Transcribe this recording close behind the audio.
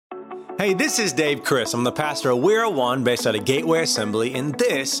Hey, this is Dave Chris. I'm the pastor of We're One based out of Gateway Assembly, and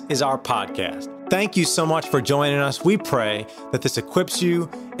this is our podcast. Thank you so much for joining us. We pray that this equips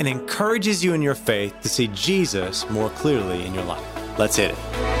you and encourages you in your faith to see Jesus more clearly in your life. Let's hit it.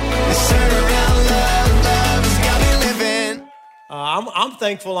 I'm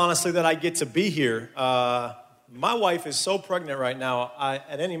thankful, honestly, that I get to be here. My wife is so pregnant right now.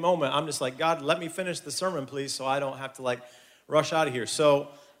 At any moment, I'm just like, God, let me finish the sermon, please, so I don't have to rush out of here. So,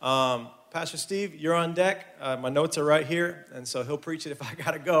 Pastor Steve, you're on deck. My notes are right here, and so he'll preach it if I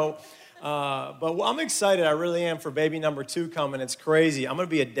gotta go. But I'm excited. I really am for baby number 2 coming. It's crazy. I'm gonna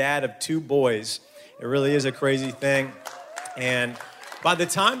be a dad of 2 boys. It really is a crazy thing. And by the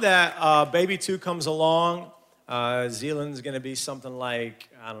time that baby 2 comes along, Zealand's gonna be something like,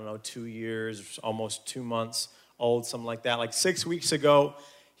 2 years, almost 2 months old, something like that. Like 6 weeks ago,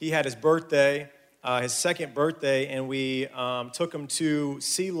 he had his birthday. His second birthday, and we took him to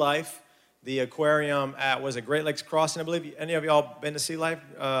Sea Life, the aquarium at, Great Lakes Crossing, I believe. Any of y'all been to Sea Life?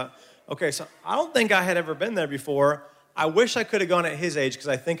 Okay, so I don't think I had ever been there before. I wish I could have gone at his age, because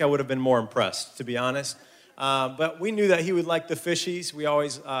I think I would have been more impressed, to be honest. But we knew that he would like the fishies. We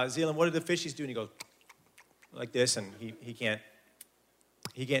always, Zealand, what did the fishies do? And he goes like this, and he can't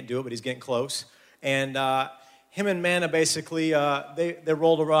do it, but he's getting close. And him and Manna basically, they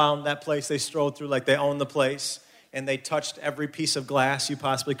rolled around that place. They strolled through like they owned the place, and they touched every piece of glass you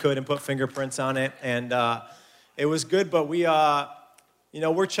possibly could and put fingerprints on it. And it was good, but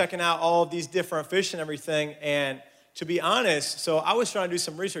we're checking out all of these different fish and everything. And to be honest, so I was trying to do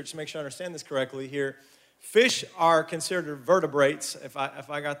some research to make sure I understand this correctly here. Fish are considered vertebrates, if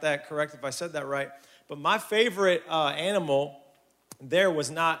I got that correct, if I said that right. But my favorite animal there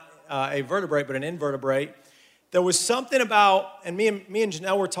was not a vertebrate, but an invertebrate. There was something about, and me and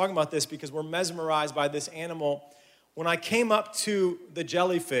Janelle were talking about this because we're mesmerized by this animal. When I came up to the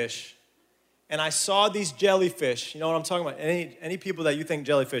jellyfish, and I saw these jellyfish, you know what I'm talking about? Any people that you think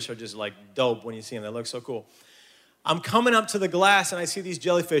jellyfish are just like dope when you see them, they look so cool. I'm coming up to the glass, and I see these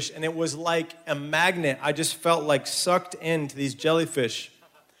jellyfish, and it was like a magnet. I just felt like sucked into these jellyfish.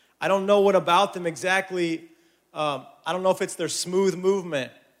 I don't know what about them exactly. I don't know if it's their smooth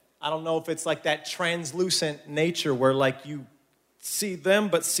movement. I don't know if it's like that translucent nature where like you see them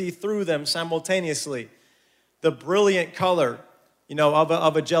but see through them simultaneously. The brilliant color,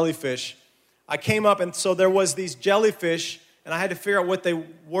 of a jellyfish. I came up, and so there was these jellyfish, and I had to figure out what they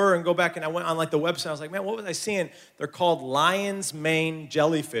were and go back, and I went on the website. I was like, man, what was I seeing? They're called lion's mane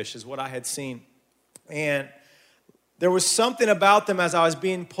jellyfish is what I had seen. And there was something about them as I was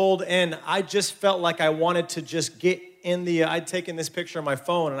being pulled in. I just felt like I wanted to just get I'd taken this picture on my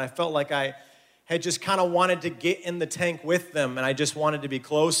phone, and I felt like I had just kind of wanted to get in the tank with them, and I just wanted to be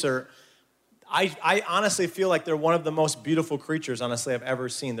closer. I honestly feel like they're one of the most beautiful creatures, honestly, I've ever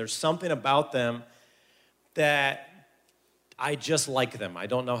seen. There's something about them that I just like them. I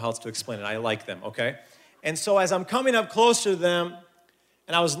don't know how else to explain it. I like them, okay? And so as I'm coming up closer to them,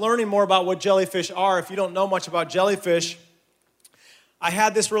 and I was learning more about what jellyfish are, if you don't know much about jellyfish, I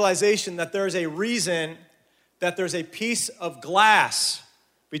had this realization that there's a reason that there's a piece of glass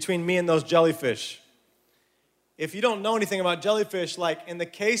between me and those jellyfish. If you don't know anything about jellyfish, like in the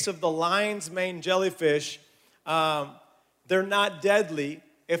case of the lion's mane jellyfish, they're not deadly.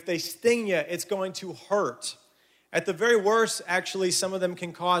 If they sting you, it's going to hurt. At the very worst, actually, some of them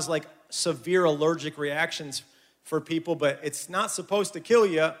can cause like severe allergic reactions for people, but it's not supposed to kill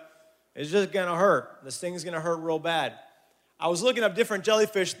you. It's just gonna hurt. The sting's gonna hurt real bad. I was looking up different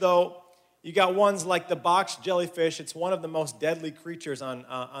jellyfish, though. You got ones like the box jellyfish. It's one of the most deadly creatures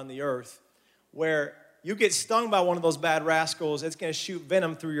on the earth, where you get stung by one of those bad rascals, it's going to shoot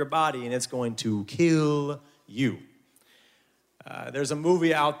venom through your body, and it's going to kill you. There's a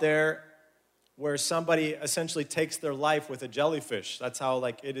movie out there where somebody essentially takes their life with a jellyfish. That's how,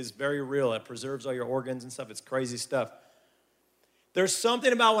 it is very real. It preserves all your organs and stuff. It's crazy stuff. There's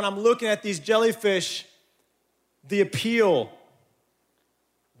something about when I'm looking at these jellyfish, the appeal,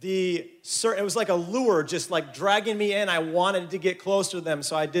 it was like a lure just like dragging me in. I wanted to get closer to them,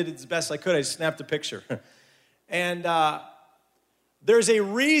 so I did it as best I could. I snapped a picture. And there's a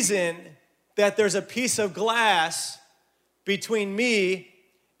reason that there's a piece of glass between me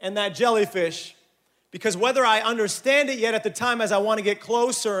and that jellyfish, because whether I understand it yet at the time as I want to get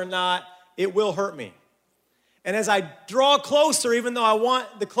closer or not, it will hurt me. And as I draw closer, even though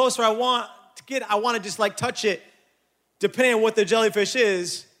the closer I want to get, I want to just touch it, depending on what the jellyfish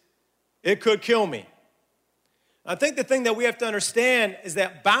is, it could kill me. I think the thing that we have to understand is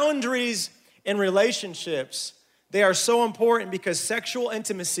that boundaries in relationships, they are so important because sexual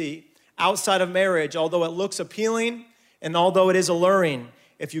intimacy outside of marriage, although it looks appealing and although it is alluring,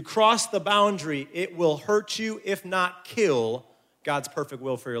 if you cross the boundary, it will hurt you, if not kill, God's perfect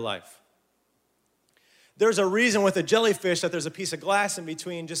will for your life. There's a reason with a jellyfish that there's a piece of glass in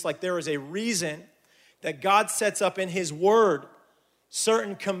between, just like there is a reason that God sets up in His Word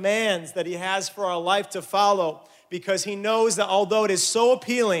certain commands that He has for our life to follow, because He knows that although it is so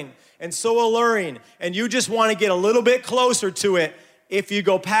appealing and so alluring, and you just want to get a little bit closer to it, if you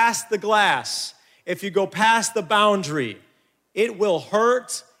go past the glass, if you go past the boundary, it will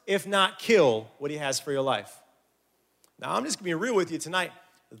hurt, if not kill, what He has for your life. Now, I'm just going to be real with you tonight.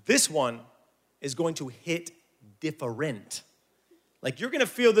 This one is going to hit different. Like, you're going to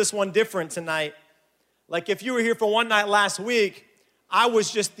feel this one different tonight. Like, if you were here for one night last week, I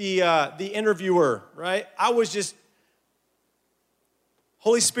was just the interviewer, right?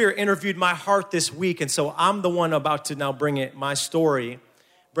 Holy Spirit interviewed my heart this week, and so I'm the one about to now bring my story,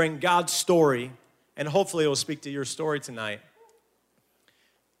 bring God's story, and hopefully it will speak to your story tonight.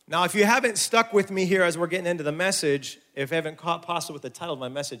 Now, if you haven't stuck with me here as we're getting into the message, if you haven't caught possibly what the title of my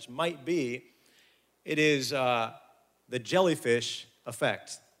message might be, it is the jellyfish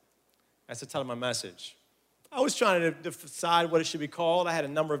effect. That's the title of my message. I was trying to decide what it should be called. I had a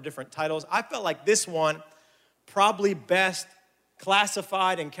number of different titles. I felt like this one probably best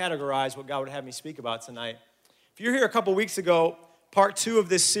classified and categorized what God would have me speak about tonight. If you're here a couple weeks ago, part 2 of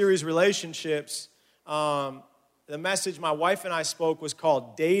this series, Relationships, the message my wife and I spoke was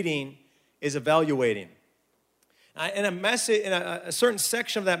called Dating is Evaluating. In a certain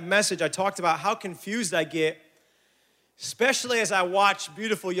section of that message, I talked about how confused I get, especially as I watch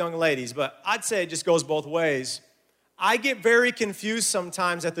beautiful young ladies, but I'd say it just goes both ways. I get very confused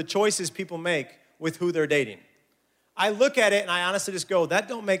sometimes at the choices people make with who they're dating. I look at it and I honestly just go, that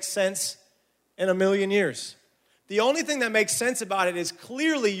don't make sense in a million years. The only thing that makes sense about it is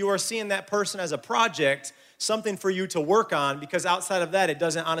clearly you are seeing that person as a project, something for you to work on, because outside of that, it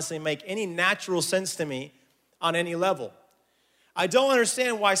doesn't honestly make any natural sense to me on any level. I don't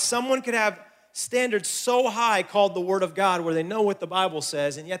understand why someone could have standards so high called the Word of God where they know what the Bible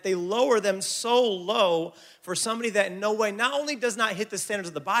says, and yet they lower them so low for somebody that in no way not only does not hit the standards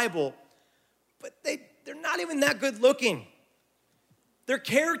of the Bible, but they're not even that good looking. Their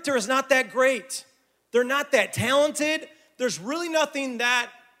character is not that great. They're not that talented. There's really nothing that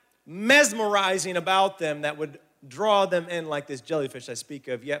mesmerizing about them that would draw them in like this jellyfish I speak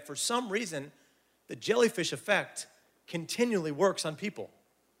of. Yet for some reason, the jellyfish effect continually works on people.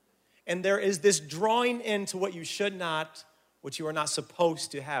 And there is this drawing into what you should not, what you are not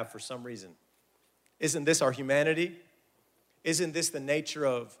supposed to have for some reason. Isn't this our humanity? Isn't this the nature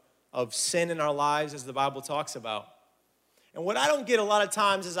of sin in our lives as the Bible talks about? And what I don't get a lot of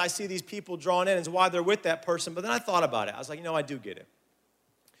times is I see these people drawn in is why they're with that person, but then I thought about it. I was like, I do get it.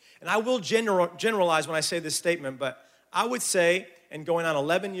 And I will generalize when I say this statement, but I would say, and going on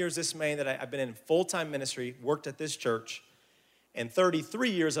 11 years this May that I've been in full-time ministry, worked at this church, and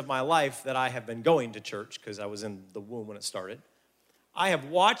 33 years of my life that I have been going to church because I was in the womb when it started, I have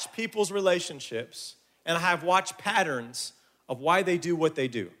watched people's relationships, and I have watched patterns of why they do what they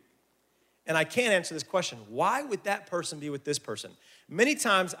do. And I can't answer this question. Why would that person be with this person? Many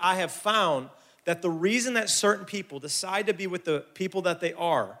times I have found that the reason that certain people decide to be with the people that they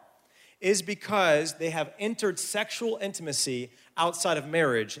are is because they have entered sexual intimacy outside of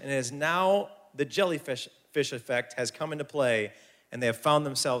marriage, and it is now the jellyfish effect has come into play, and they have found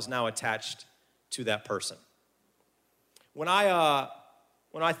themselves now attached to that person. When I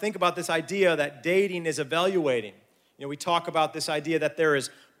think about this idea that dating is evaluating, we talk about this idea that there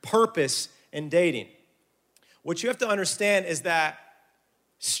is purpose in dating. What you have to understand is that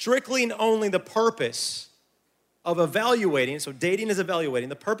strictly and only the purpose of evaluating, so dating is evaluating,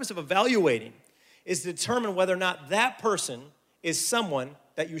 the purpose of evaluating is to determine whether or not that person is someone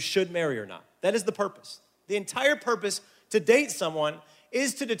that you should marry or not. That is the purpose. The entire purpose to date someone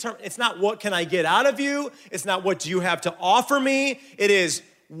is to determine, it's not what can I get out of you, it's not what do you have to offer me, it is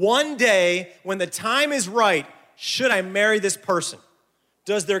one day when the time is right, should I marry this person?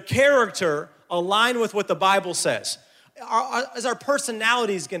 Does their character align with what the Bible says? Is our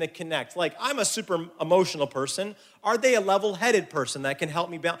personalities going to connect? Like, I'm a super emotional person. Are they a level-headed person that can help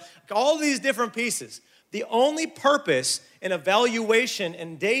me balance? All these different pieces. The only purpose in evaluation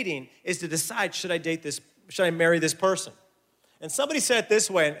and dating is to decide, should I marry this person? And somebody said it this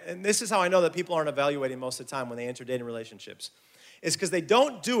way, and this is how I know that people aren't evaluating most of the time when they enter dating relationships, is because they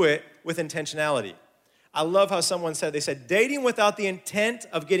don't do it with intentionality. I love how someone said, they said, dating without the intent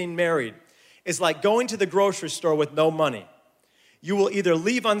of getting married is like going to the grocery store with no money. You will either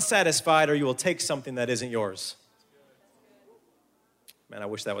leave unsatisfied or you will take something that isn't yours. Man, I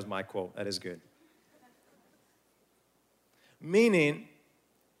wish that was my quote. That is good. Meaning,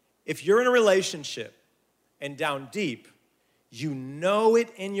 If you're in a relationship and down deep, you know it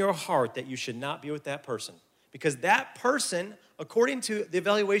in your heart that you should not be with that person. Because that person, according to the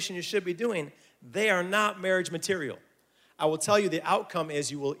evaluation you should be doing, they are not marriage material. I will tell you the outcome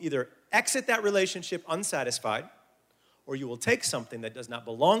is you will either exit that relationship unsatisfied, or you will take something that does not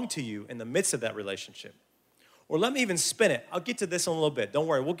belong to you in the midst of that relationship. Or let me even spin it. I'll get to this in a little bit. Don't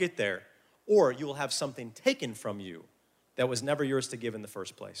worry, we'll get there. Or you will have something taken from you that was never yours to give in the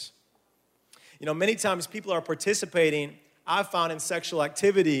first place. You know, many times people are participating, I've found, in sexual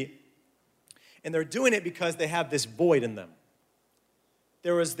activity, and they're doing it because they have this void in them.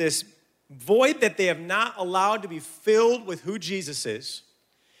 There is this void that they have not allowed to be filled with who Jesus is.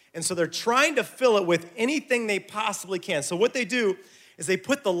 And so they're trying to fill it with anything they possibly can. So what they do is they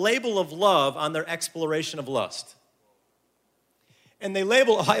put the label of love on their exploration of lust. And they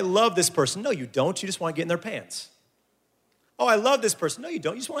label, oh, I love this person. No, you don't. You just want to get in their pants. Oh, I love this person. No, you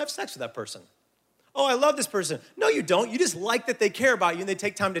don't. You just want to have sex with that person. Oh, I love this person. No, you don't. You just like that they care about you and they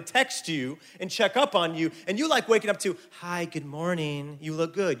take time to text you and check up on you. And you like waking up to, hi, good morning. You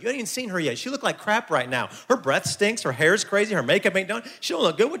look good. You haven't even seen her yet. She look like crap right now. Her breath stinks. Her hair's crazy. Her makeup ain't done. She don't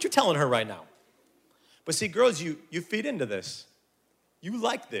look good. What you telling her right now? But see, girls, you feed into this. You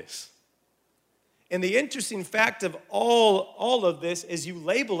like this. And the interesting fact of all of this is you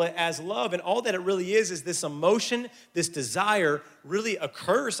label it as love, and all that it really is this emotion, this desire, really a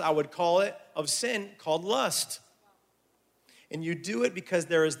curse, I would call it, of sin called lust. And you do it because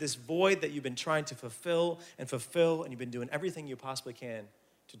there is this void that you've been trying to fulfill, and you've been doing everything you possibly can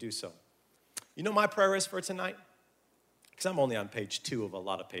to do so. You know my prayer is for tonight? Because I'm only on page 2 of a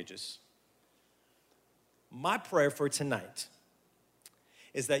lot of pages. My prayer for tonight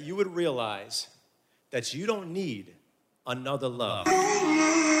is that you would realize that you don't need another love.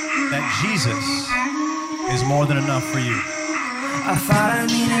 That Jesus is more than enough for you. I thought I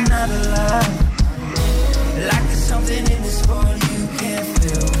need another love. Like there's something in this world you can't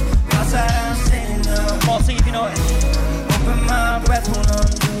feel. Outside I'm standing up. Come on, sing if you know it. Open my breath when I'm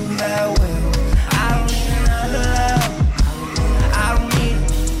do that well. I don't need another love. I don't need it.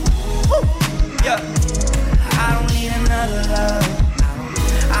 Woo. Yeah. I don't need another love.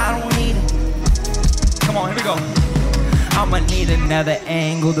 I don't need it. Come on, here we go. I'ma need another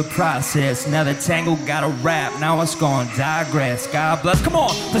angle to process. Another tangle, gotta rap. Now it's gonna digress. God bless. Come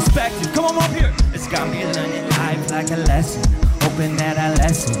on, perspective. Come on up here. It's got me learning life like a lesson. Hoping that I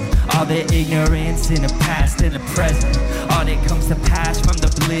lessen all the ignorance in the past and the present. All that comes to pass from the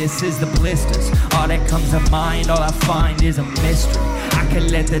bliss is the blisters. All that comes to mind, all I find is a mystery. I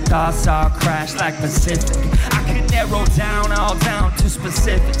could let the thoughts all crash like Pacific. I could narrow down all down to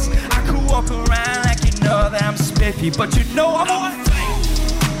specifics. I could walk around like you know that I'm spiffy, but you know I'm on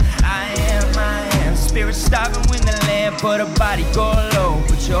fake. I am. Spirit starving when the lamp, but a body go low.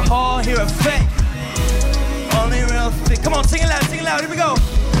 But your whole here a fake. Only real thick. Come on, sing it loud, here we go.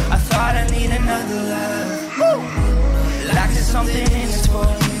 I thought I need another love. Woo! Like there's something in this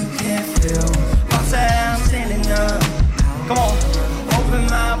world you can't feel. Outside I'm standing up. Come on, open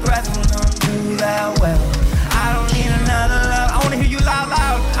my breath when I'm do that well. I don't need another love. I wanna hear you loud.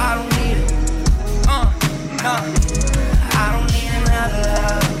 I don't need it. I don't need another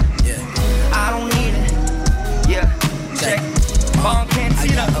love. Yeah. I don't need it. Yeah. Check. I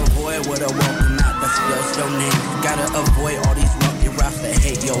gotta avoid what I walking out, that spells your name. Gotta avoid all these rocky routes that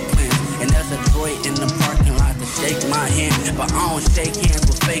hate your plans. And there's a droid in the parking lot to shake my hand, but I don't shake hands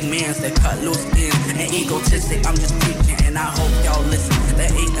with fake mans that cut loose ends. And egotistic, I'm just preaching, and I hope y'all listen. There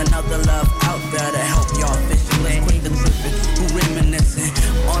ain't another love out there to help y'all fishing. Let's quit the tripping, who reminiscing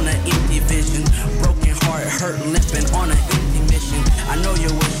on an empty vision. Broken heart, hurt, limping on an empty mission. I know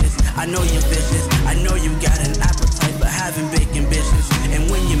your wishes, I know you're vicious. I know you got an appetite for having big ambitions. And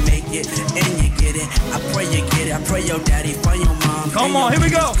when you make it and you get it, I pray you get it. I pray your daddy, for your mom. Come on, here we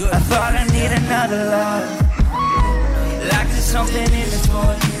go. I thought I need another love. Like there's something in this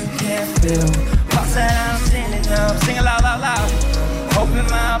world you can't feel. Outside I'm standing up. Sing it loud. Open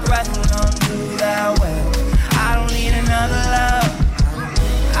my breath when I'm do that well. I don't need another love.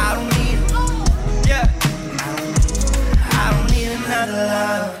 I don't need it. Yeah. I don't need another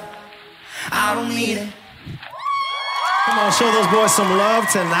love. I don't need it. Come on, show those boys some love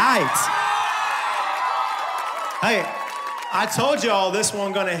tonight. Hey, I told y'all this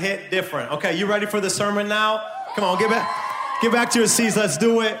one gonna hit different. Okay, you ready for the sermon now? Come on, get back to your seats. Let's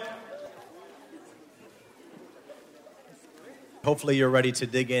do it. Hopefully you're ready to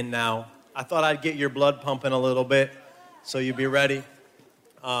dig in now. I thought I'd get your blood pumping a little bit so you'd be ready.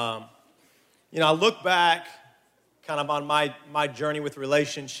 I look back kind of on my journey with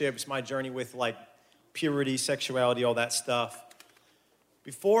relationships, my journey with like purity, sexuality, all that stuff.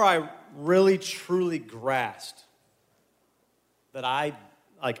 before I really truly grasped that I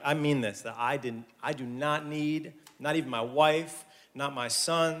mean this, that I do not need, not even my wife, not my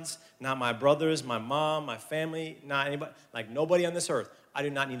sons, not my brothers, my mom, my family, not anybody, like nobody on this earth. I do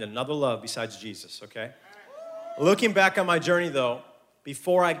not need another love besides Jesus, okay? Looking back on my journey though,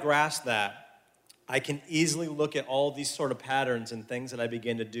 before I grasped that, I can easily look at all these sort of patterns and things that I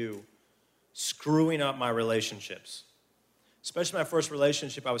begin to do, screwing up my relationships. Especially my first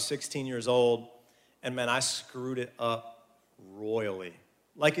relationship, I was 16 years old, and man, I screwed it up royally.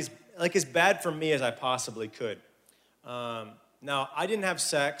 Like as bad for me as I possibly could. Now, I didn't have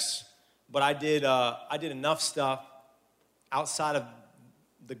sex, but I did enough stuff outside of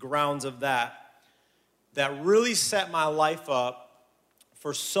the grounds of that really set my life up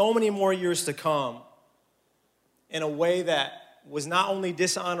for so many more years to come in a way that was not only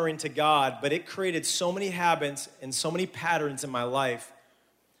dishonoring to God, but it created so many habits and so many patterns in my life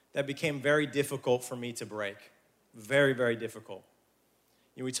that became very difficult for me to break. Very, very difficult.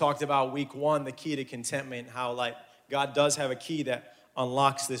 You know, we talked about week 1, the key to contentment, how like God does have a key that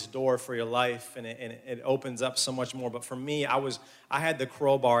unlocks this door for your life and it opens up so much more. But for me, I had the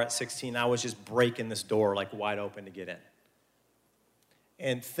crowbar at 16. I was just breaking this door like wide open to get in.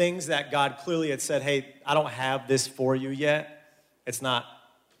 And things that God clearly had said, hey, I don't have this for you yet. It's not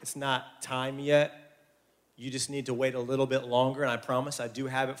time yet. You just need to wait a little bit longer, and I promise I do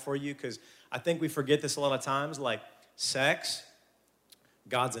have it for you, because I think we forget this a lot of times, like sex,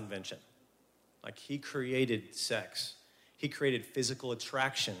 God's invention. Like he created sex. He created physical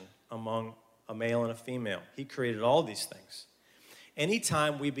attraction among a male and a female. He created all these things.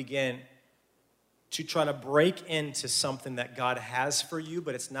 Anytime we begin to try to break into something that God has for you,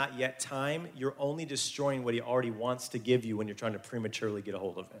 but it's not yet time, you're only destroying what he already wants to give you when you're trying to prematurely get a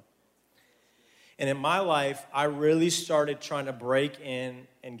hold of it. And in my life, I really started trying to break in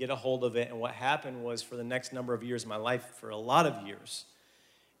and get a hold of it. And what happened was, for the next number of years of my life, for a lot of years,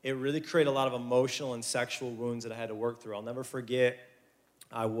 it really created a lot of emotional and sexual wounds that I had to work through. I'll never forget,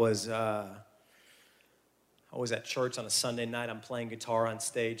 I was at church on a Sunday night. I'm playing guitar on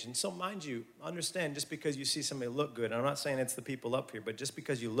stage. And so, mind you, understand, just because you see somebody look good, and I'm not saying it's the people up here, but just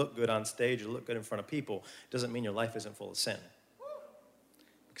because you look good on stage or look good in front of people doesn't mean your life isn't full of sin.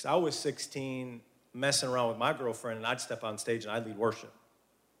 Because I was 16, messing around with my girlfriend, and I'd step on stage and I'd lead worship.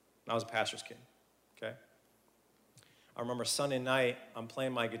 And I was a pastor's kid, okay? I remember Sunday night, I'm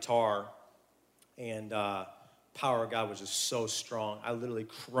playing my guitar, and power of God was just so strong. I literally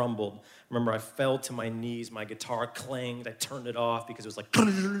crumbled. I remember I fell to my knees. My guitar clanged. I turned it off because it was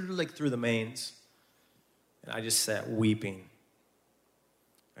like through the mains. And I just sat weeping.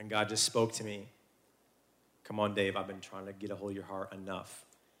 And God just spoke to me. Come on, Dave, I've been trying to get a hold of your heart. Enough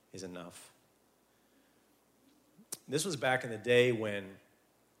is enough. This was back in the day when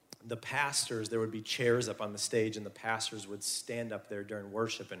the pastors, there would be chairs up on the stage, and the pastors would stand up there during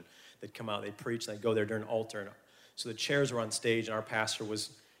worship, and they'd come out, they'd preach, and they'd go there during altar. And so the chairs were on stage, and our pastor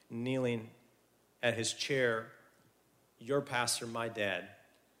was kneeling at his chair. Your pastor, my dad.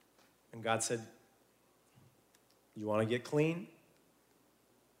 And God said, you want to get clean?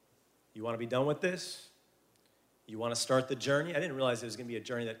 You want to be done with this? You want to start the journey? I didn't realize it was going to be a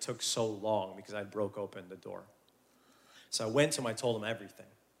journey that took so long because I broke open the door. So I went to him, I told him everything.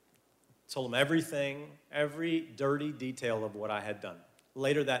 Told him everything, every dirty detail of what I had done.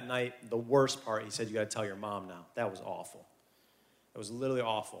 Later that night, the worst part, he said, you got to tell your mom now. That was awful. It was literally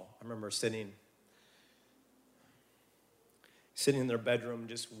awful. I remember sitting in their bedroom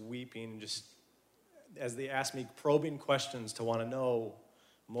just weeping, just as they asked me probing questions to want to know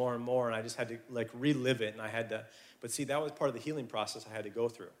more and more, and I just had to like relive it, and I had to, but see, that was part of the healing process I had to go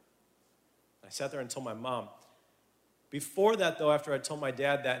through. I sat there and told my mom. Before that, though, after I told my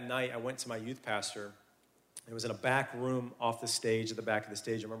dad that night, I went to my youth pastor. It was in a back room off the stage, at the back of the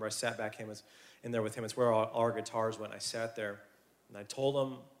stage. I remember I sat back in there with him. It's where all our guitars went. I sat there, and I told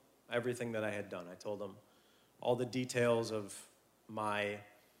him everything that I had done. I told him all the details of my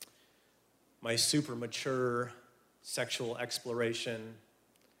super mature sexual exploration.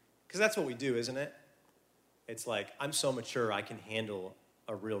 Because that's what we do, isn't it? It's like, I'm so mature, I can handle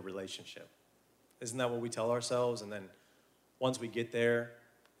a real relationship. Isn't that what we tell ourselves? And then once we get there,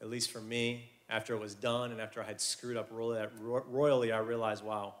 at least for me, after it was done and after I had screwed up royally, I realized,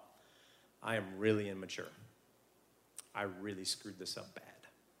 wow, I am really immature. I really screwed this up bad.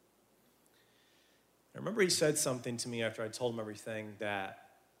 I remember he said something to me after I told him everything that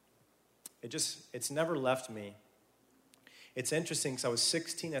it's never left me. It's interesting because I was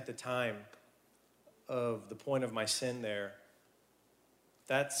 16 at the time of the point of my sin there.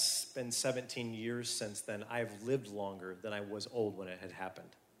 that's been 17 years since then. I've lived longer than I was old when it had happened.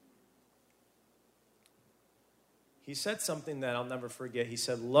 He said something that I'll never forget. He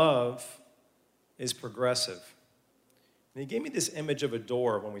said, love is progressive. And he gave me this image of a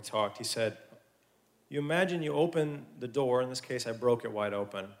door when we talked. He said, you imagine you open the door. In this case, I broke it wide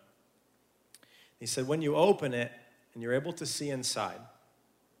open. He said, when you open it and you're able to see inside,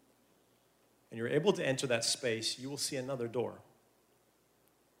 and you're able to enter that space, you will see another door.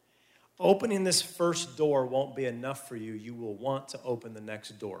 Opening this first door won't be enough for you. You will want to open the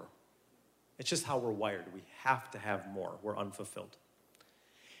next door. It's just how we're wired. We have to have more. We're unfulfilled.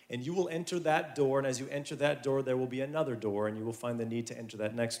 And you will enter that door, and as you enter that door, there will be another door, and you will find the need to enter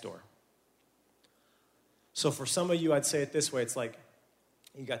that next door. So for some of you, I'd say it this way. It's like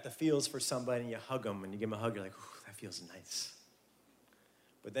you got the feels for somebody, and you hug them, and you give them a hug. You're like, ooh, that feels nice.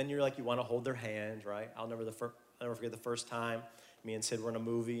 But then you're like, you want to hold their hand, right? I'll never forget the first time me and Sid were in a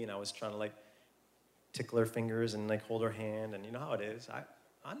movie, and I was trying to, like, tickle her fingers and, like, hold her hand. And you know how it is.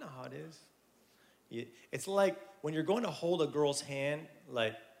 I know how it is. It's like when you're going to hold a girl's hand,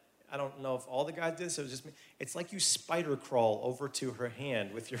 like, I don't know if all the guys did this, it was just me. It's like you spider crawl over to her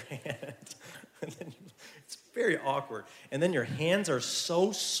hand with your hand. And then it's very awkward. And then your hands are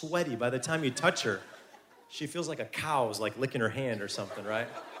so sweaty by the time you touch her. She feels like a cow's like licking her hand or something, right?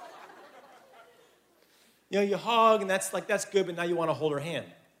 You know, you hug and that's good, but now you want to hold her hand.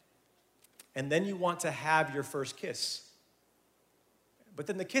 And then you want to have your first kiss. But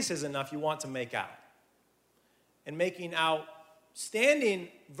then the kiss isn't enough, you want to make out. And making out, standing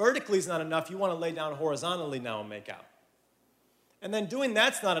vertically is not enough, you want to lay down horizontally now and make out. And then doing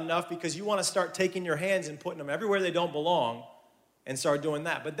that's not enough because you want to start taking your hands and putting them everywhere they don't belong and start doing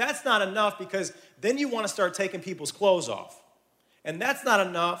that. But that's not enough because then you want to start taking people's clothes off. And that's not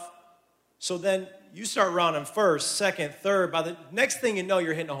enough, so then you start rounding first, second, third. By the next thing you know,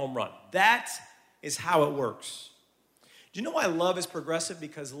 you're hitting a home run. That is how it works. Do you know why love is progressive?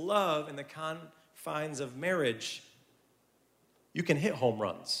 Because love, in the confines of marriage, you can hit home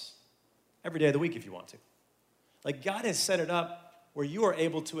runs every day of the week if you want to. Like God has set it up where you are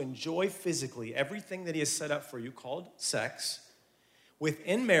able to enjoy physically everything that he has set up for you called sex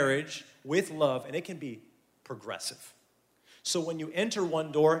within marriage with love, and it can be progressive. So when you enter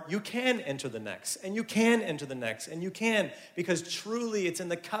one door, you can enter the next, and you can enter the next, and you can, because truly it's in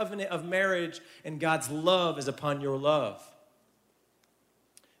the covenant of marriage, and God's love is upon your love.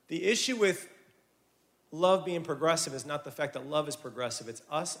 The issue with love being progressive is not the fact that love is progressive. It's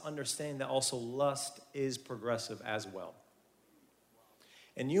us understanding that also lust is progressive as well.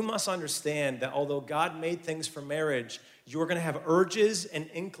 And you must understand that although God made things for marriage, you're going to have urges and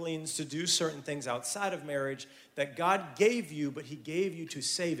inklings to do certain things outside of marriage that God gave you, but he gave you to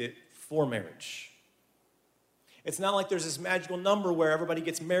save it for marriage. It's not like there's this magical number where everybody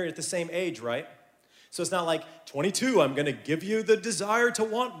gets married at the same age, right? So it's not like 22, I'm going to give you the desire to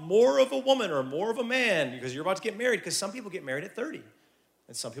want more of a woman or more of a man because you're about to get married, because some people get married at 30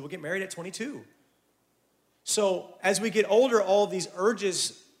 and some people get married at 22. So as we get older, all of these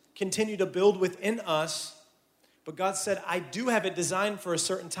urges continue to build within us. But God said, I do have it designed for a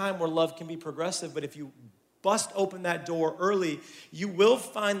certain time where love can be progressive. But if you bust open that door early, you will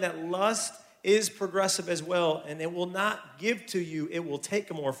find that lust is progressive as well. And it will not give to you. It will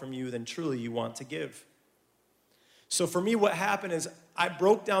take more from you than truly you want to give. So for me, what happened is I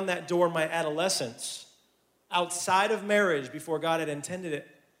broke down that door in my adolescence outside of marriage before God had intended it.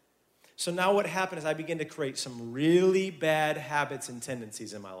 So now what happened is I began to create some really bad habits and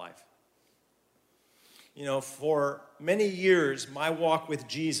tendencies in my life. You know, for many years, my walk with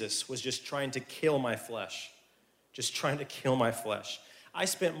Jesus was just trying to kill my flesh. Just trying to kill my flesh. I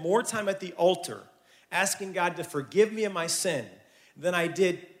spent more time at the altar asking God to forgive me of my sin than I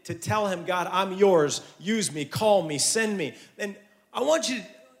did to tell him, God, I'm yours. Use me, call me, send me. And I want you to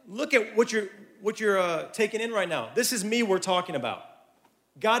look at what you're taking in right now. This is me we're talking about.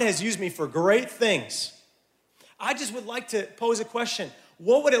 God has used me for great things. I just would like to pose a question.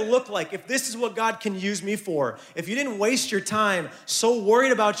 What would it look like if this is what God can use me for? If you didn't waste your time so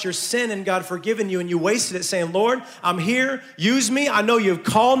worried about your sin and God forgiving you, and you wasted it saying, Lord, I'm here, use me. I know you've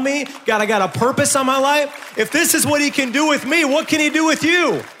called me. God, I got a purpose on my life. If this is what he can do with me, what can he do with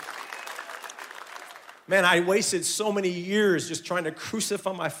you? Man, I wasted so many years just trying to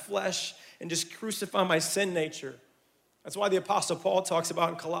crucify my flesh and just crucify my sin nature. That's why the Apostle Paul talks about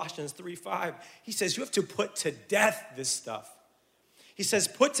in Colossians 3:5. He says, you have to put to death this stuff. He says,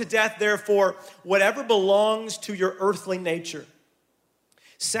 put to death, therefore, whatever belongs to your earthly nature.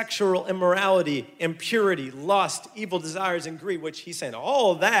 Sexual immorality, impurity, lust, evil desires, and greed, which he's saying,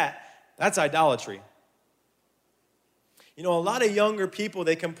 all of that, that's idolatry. You know, a lot of younger people,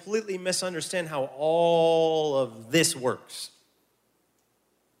 they completely misunderstand how all of this works.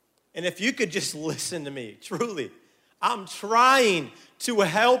 And if you could just listen to me, truly, I'm trying to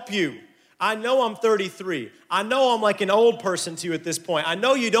help you. I know I'm 33. I know I'm like an old person to you at this point. I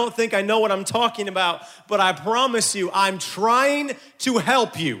know you don't think I know what I'm talking about, but I promise you, I'm trying to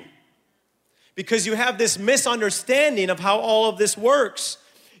help you. Because you have this misunderstanding of how all of this works.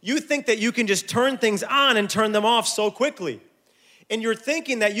 You think that you can just turn things on and turn them off so quickly. And you're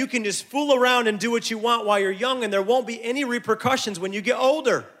thinking that you can just fool around and do what you want while you're young and there won't be any repercussions when you get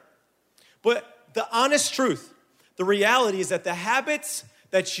older. But the honest truth, the reality is that the habits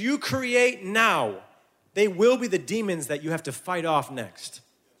that you create now, they will be the demons that you have to fight off next.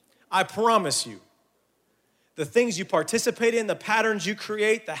 I promise you. The things you participate in, the patterns you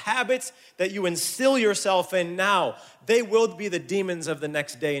create, the habits that you instill yourself in now, they will be the demons of the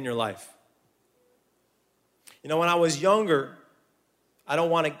next day in your life. You know, when I was younger, I don't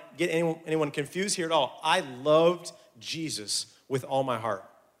want to get anyone confused here at all. I loved Jesus with all my heart.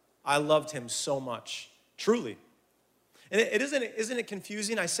 I loved him so much, truly. And isn't it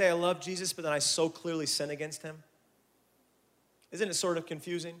confusing? I say I love Jesus, but then I so clearly sin against him. Isn't it sort of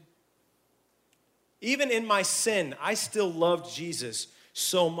confusing? Even in my sin, I still loved Jesus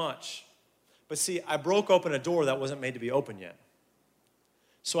so much. But see, I broke open a door that wasn't made to be open yet.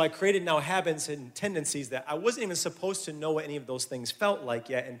 So I created now habits and tendencies that I wasn't even supposed to know what any of those things felt like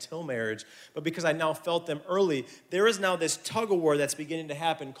yet until marriage. But because I now felt them early, there is now this tug-of-war that's beginning to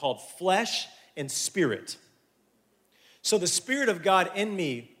happen called flesh and spirit. So the Spirit of God in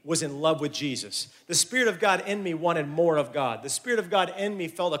me was in love with Jesus. The Spirit of God in me wanted more of God. The Spirit of God in me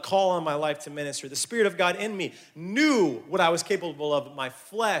felt a call on my life to minister. The Spirit of God in me knew what I was capable of. My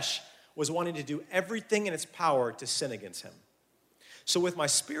flesh was wanting to do everything in its power to sin against him. So with my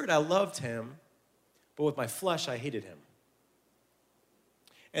spirit, I loved him, but with my flesh, I hated him.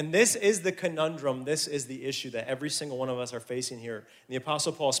 And this is the conundrum, this is the issue that every single one of us are facing here. And the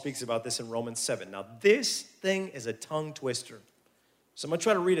Apostle Paul speaks about this in Romans 7. Now, this thing is a tongue twister. So I'm going to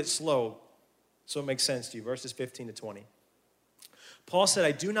try to read it slow so it makes sense to you. Verses 15 to 20. Paul said,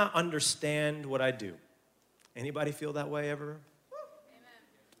 I do not understand what I do. Anybody feel that way ever? Amen.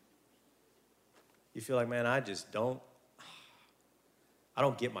 You feel like, man, I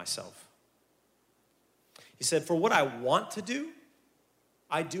don't get myself. He said, for what I want to do,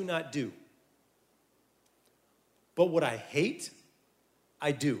 I do not do. But what I hate,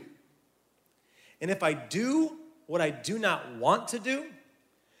 I do. And if I do what I do not want to do,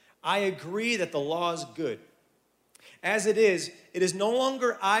 I agree that the law is good. As it is no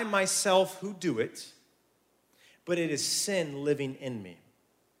longer I myself who do it, but it is sin living in me.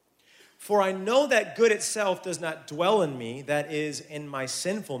 For I know that good itself does not dwell in me, that is, in my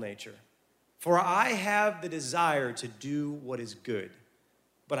sinful nature. For I have the desire to do what is good,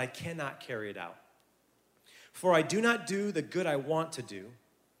 but I cannot carry it out. For I do not do the good I want to do,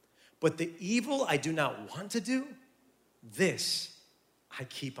 but the evil I do not want to do, this I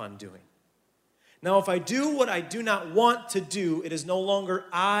keep on doing. Now, if I do what I do not want to do, it is no longer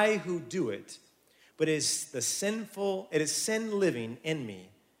I who do it, but it is sin living in me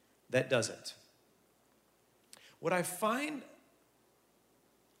that does it. What I find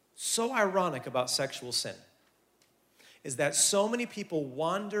so ironic about sexual sin is that so many people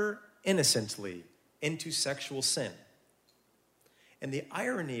wander innocently into sexual sin. And the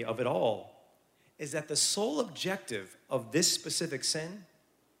irony of it all is that the sole objective of this specific sin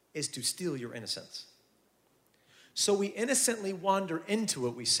is to steal your innocence. So we innocently wander into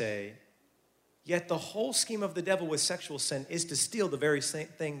it, we say, yet the whole scheme of the devil with sexual sin is to steal the very same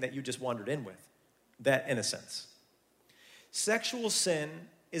thing that you just wandered in with, that innocence. Sexual sin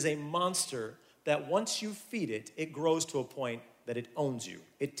is a monster that once you feed it, it grows to a point that it owns you.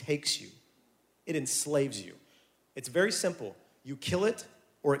 It takes you. It enslaves you. It's very simple. You kill it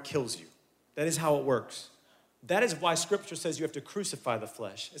or it kills you. That is how it works. That is why Scripture says you have to crucify the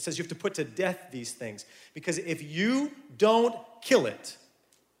flesh. It says you have to put to death these things. Because if you don't kill it,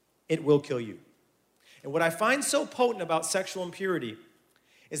 it will kill you. And what I find so potent about sexual impurity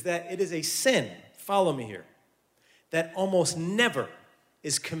is that it is a sin, follow me here, that almost never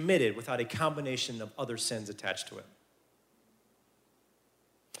is committed without a combination of other sins attached to it.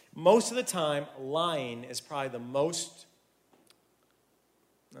 Most of the time, lying is probably the most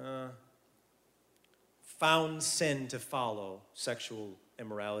found sin to follow sexual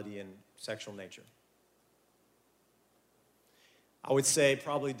immorality and sexual nature. I would say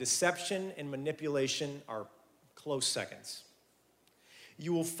probably deception and manipulation are close seconds.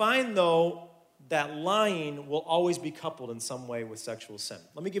 You will find, though, that lying will always be coupled in some way with sexual sin.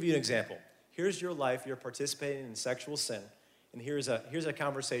 Let me give you an example. here's your life, you're participating in sexual sin, and here's a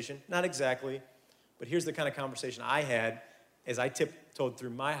conversation, not exactly, but here's the kind of conversation I had as I tiptoed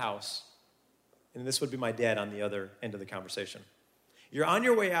through my house, and this would be my dad on the other end of the conversation. You're on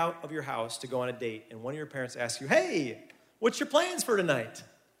your way out of your house to go on a date, and one of your parents asks you, hey, what's your plans for tonight?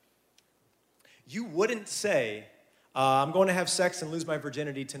 You wouldn't say, I'm going to have sex and lose my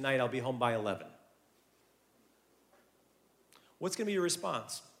virginity tonight, I'll be home by 11. What's going to be your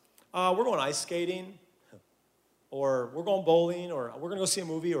response? We're going ice skating, or we're going bowling, or we're going to go see a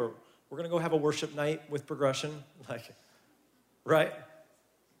movie, or we're going to go have a worship night with Progression. Right?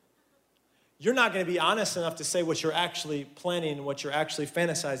 You're not going to be honest enough to say what you're actually planning, what you're actually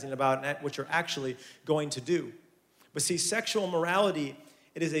fantasizing about, and what you're actually going to do. But see, sexual immorality,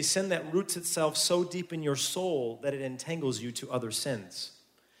 it is a sin that roots itself so deep in your soul that it entangles you to other sins.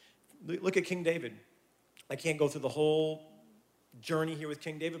 Look at King David. I can't go through the whole journey here with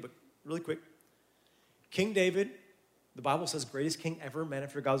King David, but really quick. King David, the Bible says, greatest king ever, man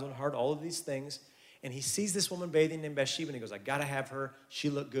after God's own heart, all of these things. And he sees this woman bathing named Bathsheba, and he goes, I got to have her.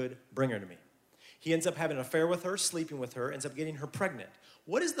 She looked good. Bring her to me. He ends up having an affair with her, sleeping with her, ends up getting her pregnant.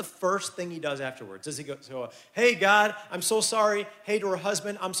 What is the first thing he does afterwards? Does he go, hey, God, I'm so sorry. Hey, to her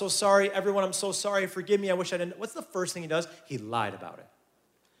husband, I'm so sorry. Everyone, I'm so sorry. Forgive me. I wish I didn't. What's the first thing he does? He lied about it.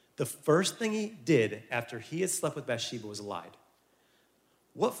 The first thing he did after he had slept with Bathsheba was lied.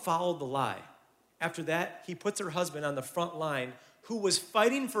 What followed the lie? After that, he puts her husband on the front line who was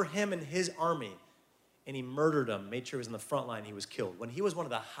fighting for him and his army. And he murdered him, made sure he was in the front line, he was killed. When he was one of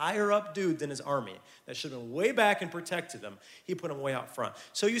the higher up dudes in his army that should have been way back and protected him, he put him way out front.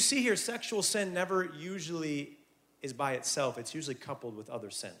 So you see here, sexual sin never usually is by itself. It's usually coupled with other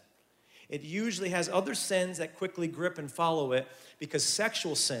sin. It usually has other sins that quickly grip and follow it, because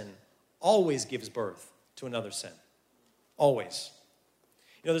sexual sin always gives birth to another sin. Always.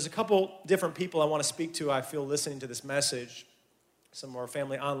 You know, there's a couple different people I want to speak to, I feel, listening to this message. Some of our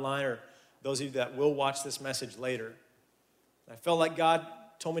family online, or those of you that will watch this message later. I felt like God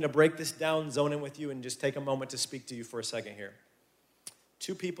told me to break this down, zone in with you, and just take a moment to speak to you for a second here.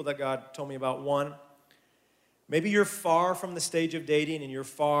 Two people that God told me about. One, maybe you're far from the stage of dating and you're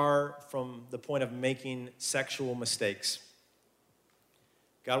far from the point of making sexual mistakes.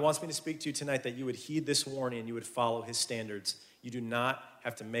 God wants me to speak to you tonight that you would heed this warning and you would follow his standards. You do not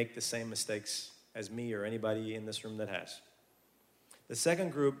have to make the same mistakes as me or anybody in this room that has. The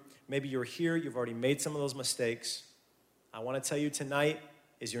second group, maybe you're here, you've already made some of those mistakes. I want to tell you tonight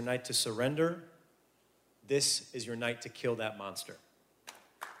is your night to surrender. This is your night to kill that monster.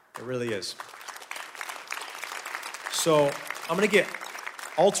 It really is. So I'm going to get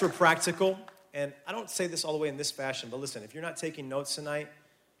ultra practical, and I don't say this all the way in this fashion, but listen, if you're not taking notes tonight,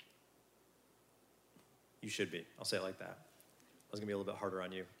 you should be. I'll say it like that. I was going to be a little bit harder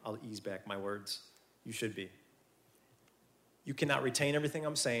on you. I'll ease back my words. You should be. You cannot retain everything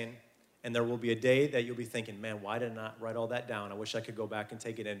I'm saying, and there will be a day that you'll be thinking, man, why did I not write all that down? I wish I could go back and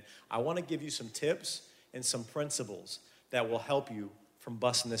take it in. I want to give you some tips and some principles that will help you from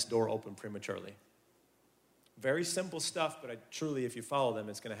busting this door open prematurely. Very simple stuff, but truly, if you follow them,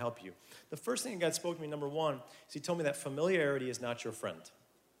 it's going to help you. The first thing God spoke to me, number one, is he told me that familiarity is not your friend.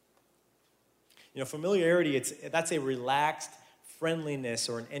 You know, familiarity, that's a relaxed friendliness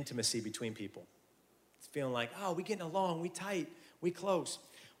or an intimacy between people. It's feeling like, oh, we getting along, we tight, we close.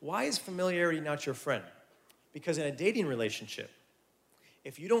 Why is familiarity not your friend? Because in a dating relationship,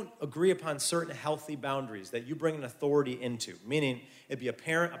 if you don't agree upon certain healthy boundaries that you bring an authority into, meaning it'd be a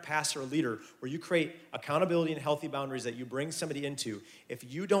parent, a pastor, a leader, where you create accountability and healthy boundaries that you bring somebody into, if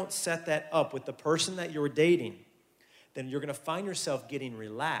you don't set that up with the person that you're dating, then you're going to find yourself getting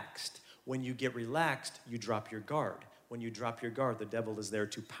relaxed. When you get relaxed, you drop your guard. When you drop your guard, the devil is there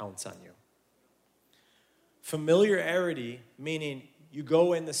to pounce on you. Familiarity, meaning you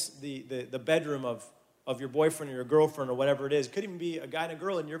go in the bedroom of your boyfriend or your girlfriend or whatever it is. It could even be a guy and a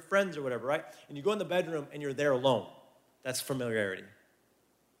girl and your friends or whatever, right? And you go in the bedroom and you're there alone. That's familiarity.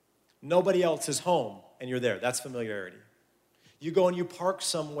 Nobody else is home and you're there. That's familiarity. You go and you park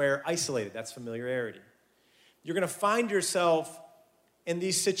somewhere isolated. That's familiarity. You're going to find yourself in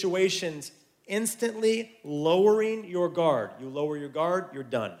these situations instantly lowering your guard. You lower your guard, you're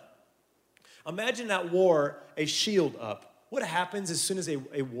done. Imagine that war, a shield up. What happens as soon as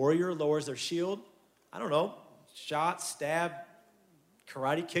a warrior lowers their shield? I don't know, shot, stabbed,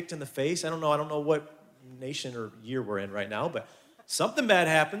 karate kicked in the face. I don't know what nation or year we're in right now, but something bad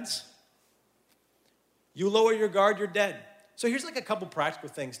happens. You lower your guard, you're dead. So here's like a couple practical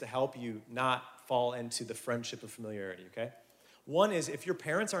things to help you not fall into the friendship of familiarity, okay? One is, if your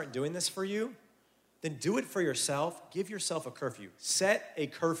parents aren't doing this for you, then do it for yourself. Give yourself a curfew. Set a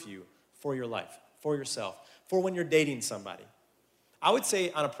curfew for your life, for yourself, for when you're dating somebody. I would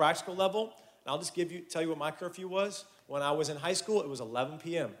say on a practical level, and I'll just tell you what my curfew was. When I was in high school, it was 11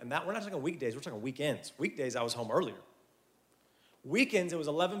 p.m. And we're not talking weekdays, we're talking weekends. Weekdays, I was home earlier. Weekends, it was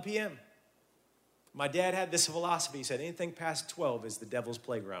 11 p.m. My dad had this philosophy. He said, anything past 12 is the devil's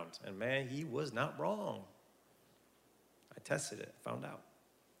playground. And man, he was not wrong. I tested it, found out.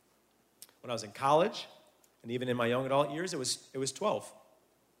 When I was in college, and even in my young adult years, it was 12.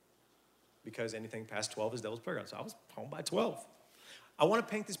 Because anything past 12 is devil's playground. So I was home by 12. I want to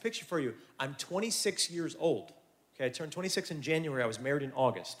paint this picture for you. I'm 26 years old. Okay, I turned 26 in January. I was married in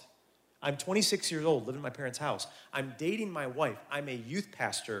August. I'm 26 years old, living in my parents' house. I'm dating my wife. I'm a youth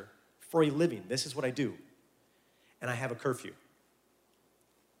pastor for a living. This is what I do. And I have a curfew.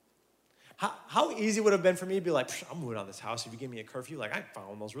 How easy would it have been for me to be like, I'm moving out of this house if you give me a curfew? Like, I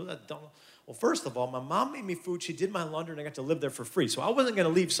found those really dumb. Well, first of all, my mom made me food. She did my laundry, and I got to live there for free. So I wasn't going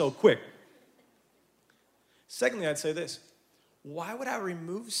to leave so quick. Secondly, I'd say this. Why would I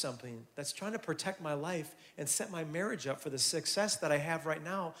remove something that's trying to protect my life and set my marriage up for the success that I have right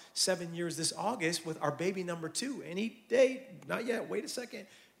now, 7 years this August with our baby number 2? Any day, not yet, wait a second,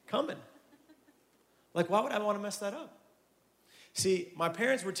 coming. Like, why would I want to mess that up? See, my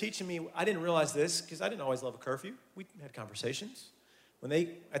parents were teaching me, I didn't realize this because I didn't always love a curfew. We had conversations.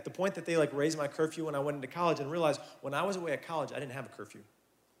 At the point that they raised my curfew when I went into college and realized when I was away at college, I didn't have a curfew.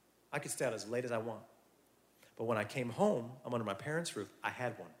 I could stay out as late as I want. But when I came home, I'm under my parents' roof, I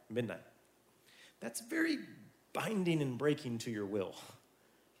had one, midnight. That's very binding and breaking to your will.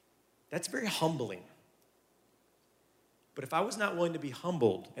 That's very humbling. But if I was not willing to be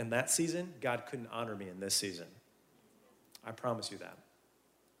humbled in that season, God couldn't honor me in this season. I promise you that.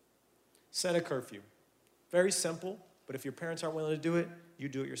 Set a curfew. Very simple, but if your parents aren't willing to do it, you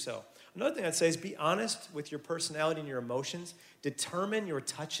do it yourself. Another thing I'd say is be honest with your personality and your emotions. Determine your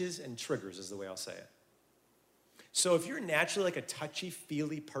touches and triggers is the way I'll say it. So if you're naturally like a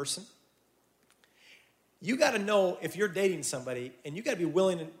touchy-feely person, you got to know if you're dating somebody, and you got to be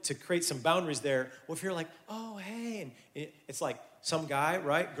willing to create some boundaries there. Well, if you're like, oh, hey, and it's like some guy,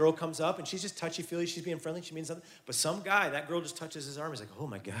 right? Girl comes up, and she's just touchy-feely. She's being friendly. She means something. But some guy, that girl just touches his arm. He's like, oh,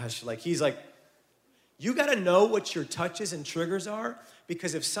 my gosh. He's like, you got to know what your touches and triggers are,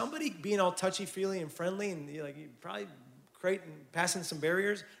 because if somebody being all touchy-feely and friendly, and you probably passing some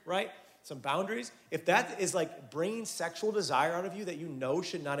barriers, right? Some boundaries, if that is bringing sexual desire out of you that you know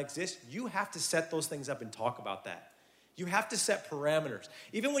should not exist, you have to set those things up and talk about that. You have to set parameters.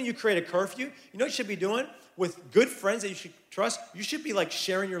 Even when you create a curfew, you know what you should be doing? With good friends that you should trust, you should be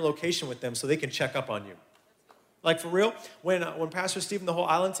sharing your location with them so they can check up on you. For real, when Pastor Steve and the whole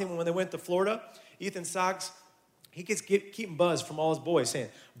island team, when they went to Florida, Ethan Soggs, he gets keeping buzz from all his boys saying,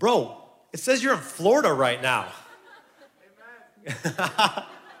 bro, it says you're in Florida right now. Amen.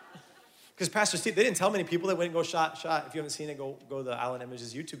 Because Pastor Steve, they didn't tell many people. They went and go shot. If you haven't seen it, go to the Island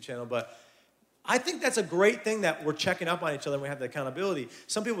Images YouTube channel. But I think that's a great thing that we're checking up on each other and we have the accountability.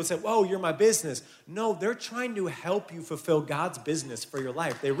 Some people would say, whoa, you're my business. No, they're trying to help you fulfill God's business for your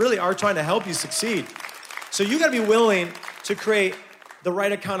life. They really are trying to help you succeed. So you got to be willing to create the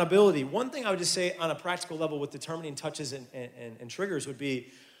right accountability. One thing I would just say on a practical level with determining touches and triggers would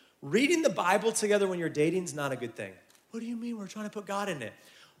be reading the Bible together when you're dating is not a good thing. What do you mean? We're trying to put God in it.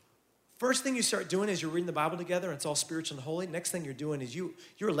 First thing you start doing is you're reading the Bible together, and it's all spiritual and holy. Next thing you're doing is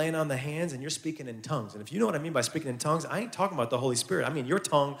you're laying on the hands and you're speaking in tongues. And if you know what I mean by speaking in tongues, I ain't talking about the Holy Spirit. I mean your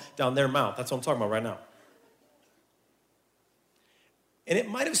tongue down their mouth. That's what I'm talking about right now. And it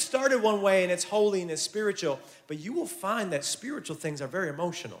might have started one way, and it's holy and it's spiritual, but you will find that spiritual things are very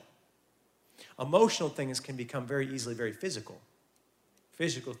emotional. Emotional things can become very easily very physical.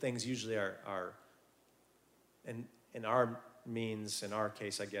 Physical things usually are in our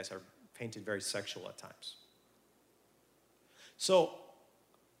case, I guess, are painted very sexual at times. So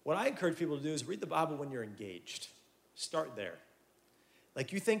what I encourage people to do is read the Bible when you're engaged. Start there.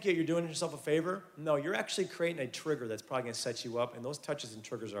 You think you're doing yourself a favor? No, you're actually creating a trigger that's probably going to set you up, and those touches and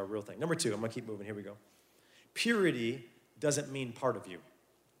triggers are a real thing. Number 2, I'm going to keep moving. Here we go. Purity doesn't mean part of you.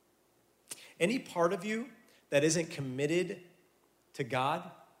 Any part of you that isn't committed to God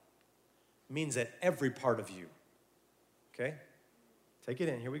means that every part of you, okay? Take it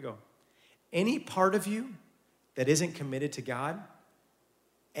in. Here we go. Any part of you that isn't committed to God,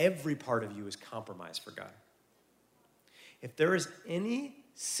 every part of you is compromised for God. If there is any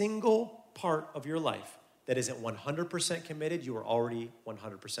single part of your life that isn't 100% committed, you are already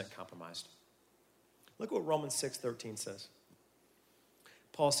 100% compromised. Look what Romans 6:13 says.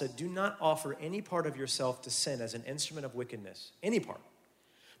 Paul said, do not offer any part of yourself to sin as an instrument of wickedness, any part,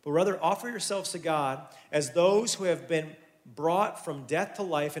 but rather offer yourselves to God as those who have been brought from death to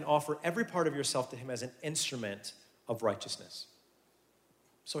life and offer every part of yourself to him as an instrument of righteousness.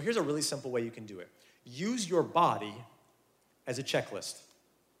 So here's a really simple way you can do it. Use your body as a checklist.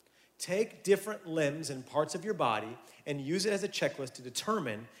 Take different limbs and parts of your body and use it as a checklist to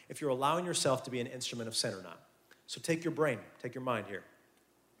determine if you're allowing yourself to be an instrument of sin or not. So take your brain, take your mind here.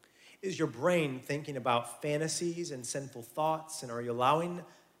 Is your brain thinking about fantasies and sinful thoughts, and are you allowing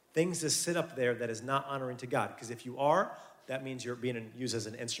things to sit up there that is not honoring to God? Because if you are, that means you're being used as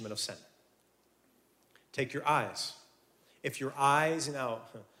an instrument of sin. Take your eyes. If your eyes,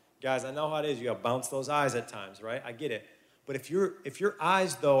 guys, I know how it is. You got to bounce those eyes at times, right? I get it. But if your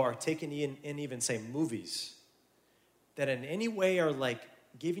eyes, though, are taking in even, say, movies that in any way are like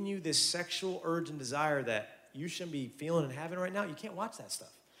giving you this sexual urge and desire that you shouldn't be feeling and having right now, you can't watch that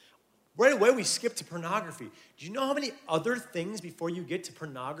stuff. Right away, we skip to pornography. Do you know how many other things before you get to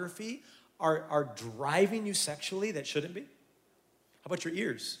pornography are driving you sexually that shouldn't be? How about your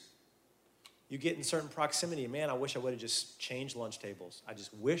ears? You get in certain proximity. Man, I wish I would have just changed lunch tables. I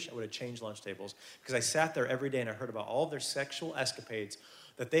just wish I would have changed lunch tables because I sat there every day and I heard about all of their sexual escapades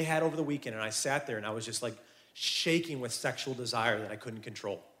that they had over the weekend, and I sat there and I was just like shaking with sexual desire that I couldn't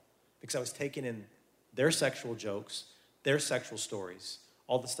control because I was taking in their sexual jokes, their sexual stories,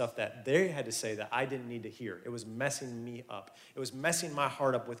 all the stuff that they had to say that I didn't need to hear. It was messing me up. It was messing my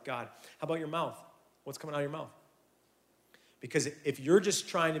heart up with God. How about your mouth? What's coming out of your mouth? Because if you're just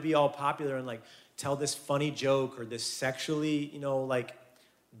trying to be all popular and like tell this funny joke or this sexually, like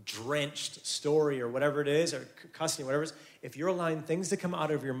drenched story or whatever it is, or cussing, whatever it is, if you're allowing things to come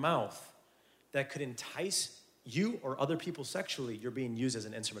out of your mouth that could entice you or other people sexually, you're being used as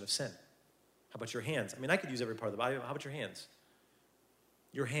an instrument of sin. How about your hands? I could use every part of the body. How about your hands?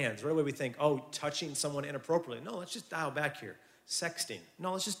 Your hands. Right away we think, touching someone inappropriately. No, let's just dial back here. Sexting.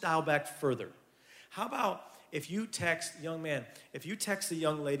 No, let's just dial back further. How about if you text, young man, if you text a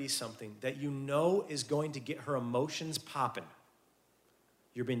young lady something that you know is going to get her emotions popping,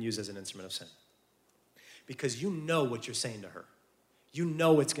 you're being used as an instrument of sin. Because you know what you're saying to her. You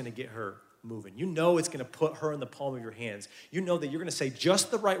know it's going to get her moving. You know it's going to put her in the palm of your hands. You know that you're going to say just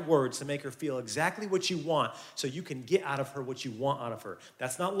the right words to make her feel exactly what you want so you can get out of her what you want out of her.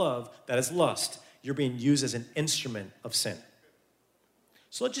 That's not love. That is lust. You're being used as an instrument of sin.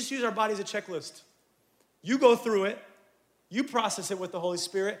 So let's just use our body as a checklist. You go through it. You process it with the Holy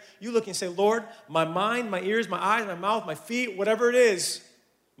Spirit. You look and say, Lord, my mind, my ears, my eyes, my mouth, my feet, whatever it is,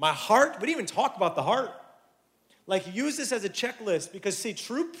 my heart. We didn't even talk about the heart. Like, use this as a checklist because, see,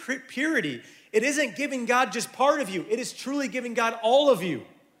 true purity, it isn't giving God just part of you. It is truly giving God all of you.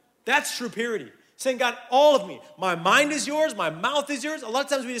 That's true purity. Saying, God, all of me. My mind is yours. My mouth is yours. A lot of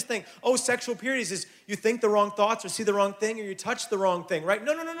times we just think, sexual purity is you think the wrong thoughts or see the wrong thing or you touch the wrong thing, right?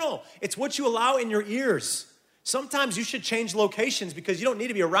 No. It's what you allow in your ears. Sometimes you should change locations because you don't need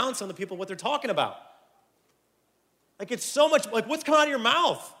to be around some of the people what they're talking about. Like, it's so much, like, what's coming out of your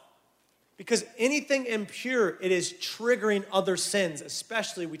mouth? Because anything impure, it is triggering other sins,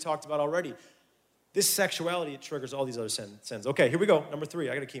 especially we talked about already. This sexuality, it triggers all these other sins. Okay, here we go. Number 3.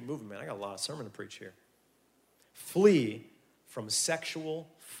 I got to keep moving, man. I got a lot of sermon to preach here. Flee from sexual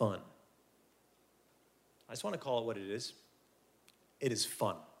fun. I just want to call it what it is. It is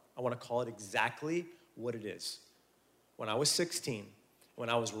fun. I want to call it exactly what it is. When I was 16, when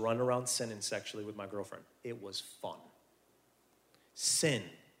I was running around sinning sexually with my girlfriend, it was fun. Sin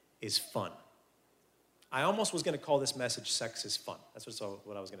is fun. I almost was going to call this message Sex is Fun. That's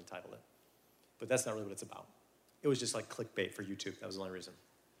what I was going to title it. But that's not really what it's about. It was just like clickbait for YouTube. That was the only reason.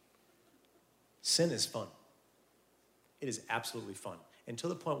 Sin is fun. It is absolutely fun. Until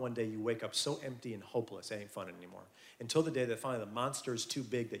the point one day you wake up so empty and hopeless, it ain't fun anymore. Until the day that finally the monster is too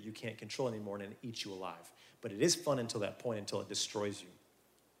big that you can't control anymore and it eats you alive. But it is fun until that point, until it destroys you.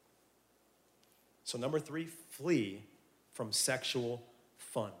 So number 3, flee from sexual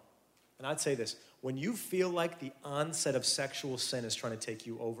fun. And I'd say this, when you feel like the onset of sexual sin is trying to take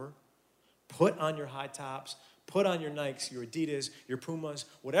you over, put on your high tops, put on your Nikes, your Adidas, your Pumas,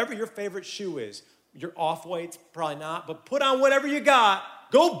 whatever your favorite shoe is. Your off-whites, probably not, but put on whatever you got.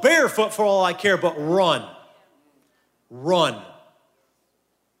 Go barefoot for all I care, but run. Run.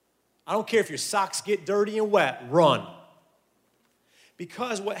 I don't care if your socks get dirty and wet, run.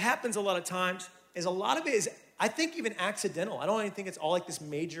 Because what happens a lot of times is a lot of it is, I think, even accidental. I don't even think it's all like this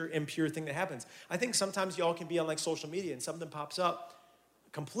major impure thing that happens. I think sometimes y'all can be on like social media and something pops up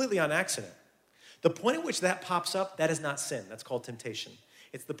completely on accident. The point at which that pops up, that is not sin. That's called temptation.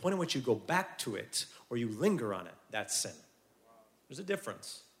 It's the point at which you go back to it or you linger on it. That's sin. There's a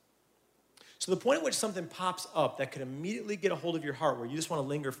difference. So the point at which something pops up that could immediately get a hold of your heart where you just want to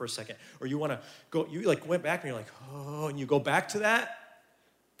linger for a second, or you want to go, you like went back and you're like, oh, and you go back to that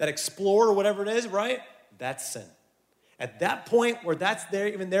explore or whatever it is, right? That's sin. At that point where that's there,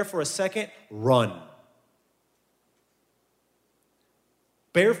 even there for a second, run.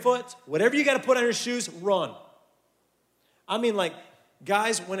 Barefoot, whatever you got to put on your shoes, run. I mean, like,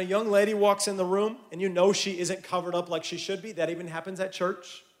 guys, when a young lady walks in the room and you know she isn't covered up like she should be, that even happens at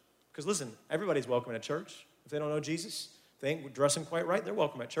church. Because listen, everybody's welcome at church. If they don't know Jesus, if they ain't dressing quite right, they're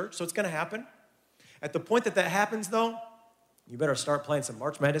welcome at church. So it's going to happen. At the point that happens, though, you better start playing some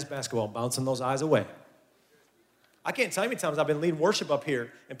March Madness basketball and bouncing those eyes away. I can't tell you how many times I've been leading worship up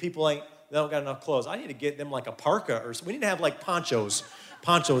here and people they don't got enough clothes. I need to get them like a parka or we need to have like ponchos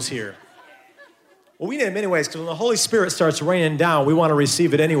here. Well, we need them anyways because when the Holy Spirit starts raining down, we want to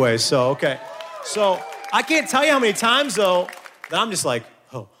receive it anyways. So, okay. So I can't tell you how many times, though, that I'm just like,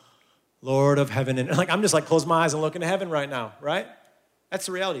 oh, Lord of heaven. And like I'm just like close my eyes and look into heaven right now, right? That's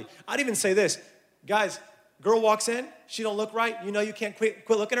the reality. I'd even say this. Guys, girl walks in, she don't look right, you know you can't quit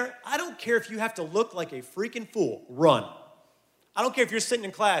looking at her. I don't care if you have to look like a freaking fool, run. I don't care if you're sitting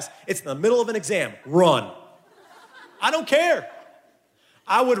in class, it's in the middle of an exam, run. I don't care.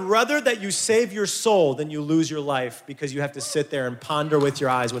 I would rather that you save your soul than you lose your life because you have to sit there and ponder with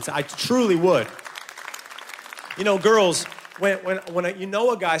your eyes. I truly would. You know, girls, when you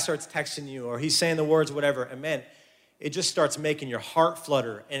know a guy starts texting you or he's saying the words, whatever, and man, it just starts making your heart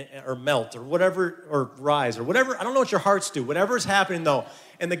flutter or melt or whatever, or rise or whatever. I don't know what your hearts do. Whatever's happening, though.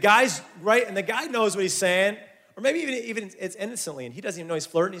 And the guy's right, and the guy knows what he's saying, or maybe even it's innocently, and he doesn't even know he's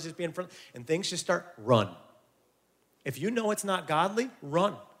flirting. He's just being friendly, and things just start, run. If you know it's not godly,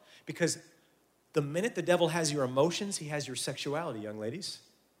 run. Because the minute the devil has your emotions, he has your sexuality, young ladies.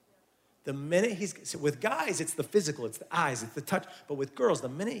 The minute with guys, it's the physical, it's the eyes, it's the touch. But with girls, the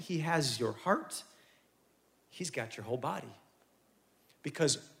minute he has your heart, he's got your whole body.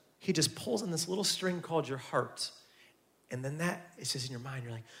 Because he just pulls on this little string called your heart. And then it's just in your mind.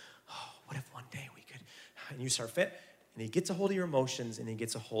 You're like, oh, what if one day we could? And you start fit. And he gets a hold of your emotions, and he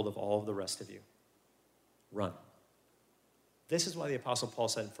gets a hold of all of the rest of you. Run. This is why the Apostle Paul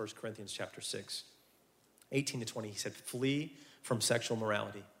said in 1 Corinthians chapter 6, 18 to 20, he said, flee from sexual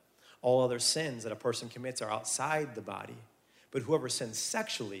morality. All other sins that a person commits are outside the body. But whoever sins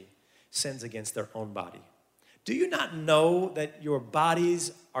sexually sins against their own body. Do you not know that your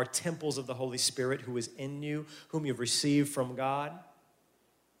bodies are temples of the Holy Spirit who is in you, whom you've received from God?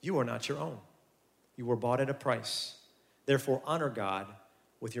 You are not your own. You were bought at a price. Therefore, honor God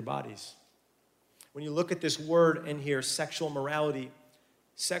with your bodies. When you look at this word in here, sexual morality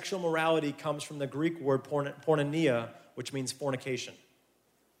comes from the Greek word porneia, which means fornication.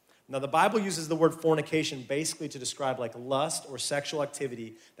 Now, the Bible uses the word fornication basically to describe like lust or sexual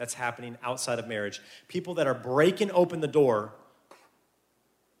activity that's happening outside of marriage. People that are breaking open the door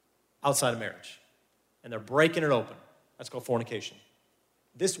outside of marriage. And they're breaking it open. That's called fornication.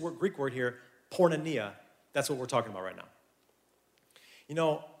 This Greek word here, porneia, that's what we're talking about right now. You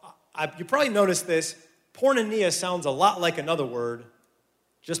know, you probably noticed this. Porneia sounds a lot like another word,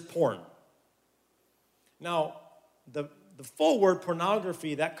 just porn. Now, the full word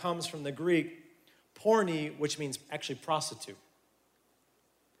pornography, that comes from the Greek porne, which means actually prostitute.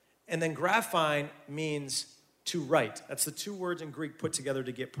 And then graphine means to write. That's the two words in Greek put together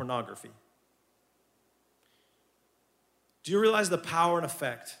to get pornography. Do you realize the power and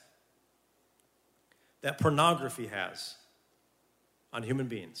effect that pornography has on human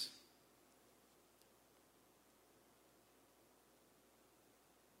beings?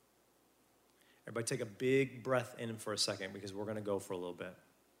 Everybody take a big breath in for a second because we're going to go for a little bit.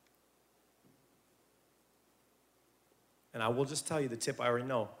 And I will just tell you the tip I already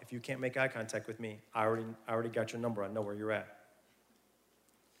know. If you can't make eye contact with me, I already got your number. I know where you're at.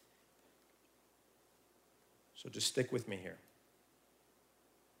 So just stick with me here.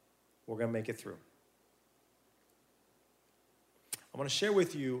 We're going to make it through. I want to share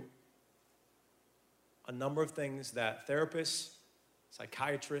with you a number of things that therapists,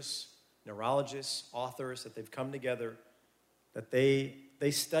 psychiatrists, neurologists, authors, that they've come together, that they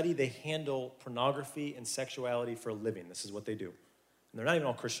study, they handle pornography and sexuality for a living. This is what they do. And they're not even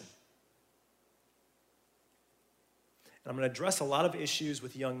all Christian. And I'm going to address a lot of issues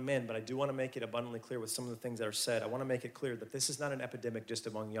with young men, but I do want to make it abundantly clear with some of the things that are said. I want to make it clear that this is not an epidemic just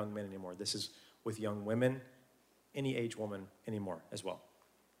among young men anymore. This is with young women, any age woman anymore as well.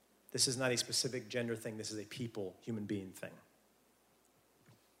 This is not a specific gender thing. This is a people, human being thing.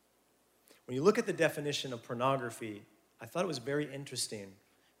 When you look at the definition of pornography, I thought it was very interesting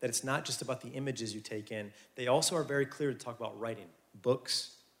that it's not just about the images you take in. They also are very clear to talk about writing,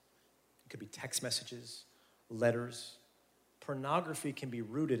 books, could be text messages, letters. Pornography can be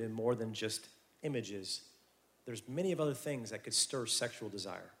rooted in more than just images. There's many of other things that could stir sexual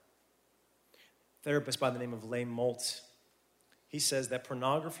desire. A therapist by the name of Lane Moltz, he says that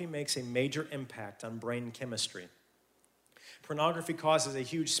pornography makes a major impact on brain chemistry. Pornography causes a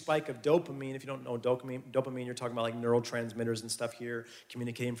huge spike of dopamine. If you don't know dopamine, you're talking about like neurotransmitters and stuff here,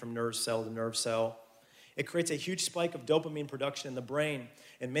 communicating from nerve cell to nerve cell. It creates a huge spike of dopamine production in the brain,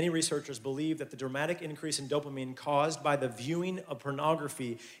 and many researchers believe that the dramatic increase in dopamine caused by the viewing of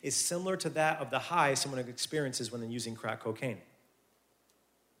pornography is similar to that of the high someone experiences when they're using crack cocaine.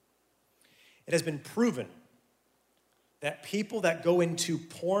 It has been proven that people that go into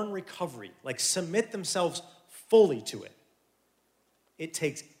porn recovery, like submit themselves fully to it, it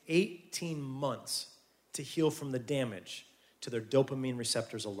takes 18 months to heal from the damage to their dopamine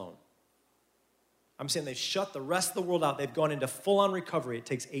receptors alone. I'm saying they shut the rest of the world out. They've gone into full-on recovery. It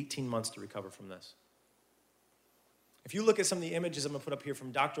takes 18 months to recover from this. If you look at some of the images I'm going to put up here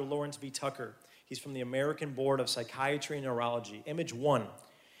from Dr. Lawrence V. Tucker, he's from the American Board of Psychiatry and Neurology. Image 1,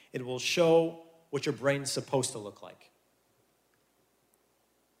 it will show what your brain's supposed to look like.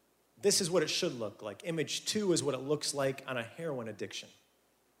 This is what it should look like. Image 2 is what it looks like on a heroin addiction.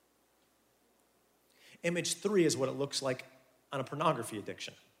 Image 3 is what it looks like on a pornography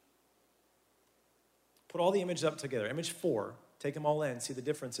addiction. Put all the images up together. Image 4, take them all in, see the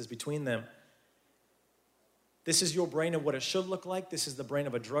differences between them. This is your brain of what it should look like. This is the brain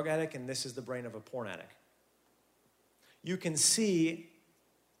of a drug addict, and this is the brain of a porn addict. You can see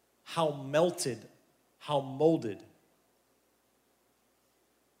how melted, how molded,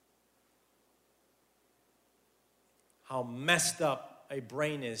 how messed up a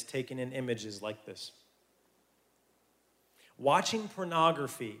brain is taking in images like this. Watching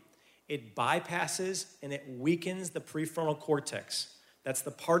pornography, it bypasses and it weakens the prefrontal cortex. That's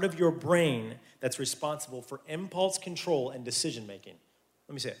the part of your brain that's responsible for impulse control and decision making.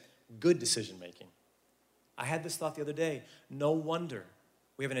 Let me say it, good decision making. I had this thought the other day. No wonder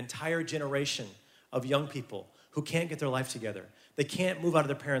we have an entire generation of young people who can't get their life together. They can't move out of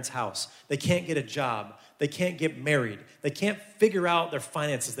their parents' house. They can't get a job. They can't get married. They can't figure out their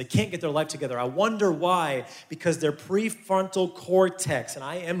finances. They can't get their life together. I wonder why. Because their prefrontal cortex, and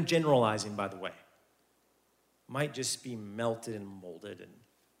I am generalizing, by the way, might just be melted and molded and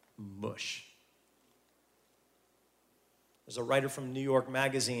mush. There's a writer from New York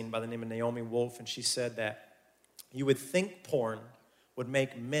Magazine by the name of Naomi Wolf, and she said that you would think porn would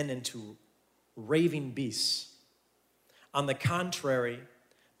make men into raving beasts. On the contrary,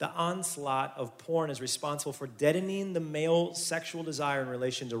 the onslaught of porn is responsible for deadening the male sexual desire in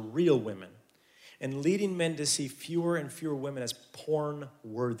relation to real women and leading men to see fewer and fewer women as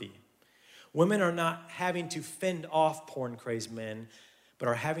porn-worthy. Women are not having to fend off porn-crazed men, but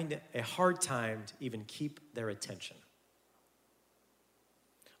are having a hard time to even keep their attention.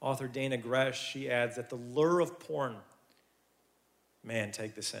 Author Dana Gresh, she adds that the lure of porn, man,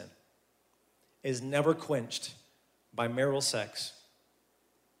 take this in, is never quenched by marital sex.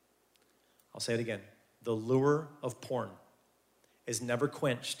 I'll say it again. The lure of porn is never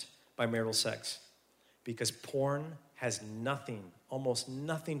quenched by marital sex because porn has nothing, almost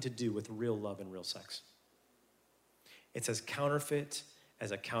nothing to do with real love and real sex. It's as counterfeit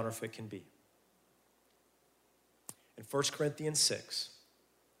as a counterfeit can be. In 1 Corinthians 6,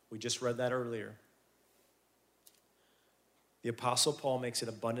 we just read that earlier, the Apostle Paul makes it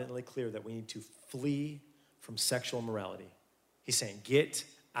abundantly clear that we need to flee from sexual immorality. He's saying, get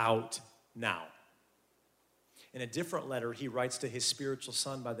out now. In a different letter, he writes to his spiritual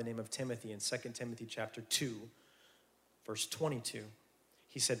son by the name of Timothy in 2 Timothy chapter 2, verse 22.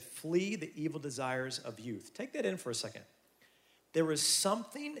 He said, flee the evil desires of youth. Take that in for a second. There is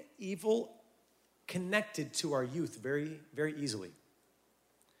something evil connected to our youth very, very easily.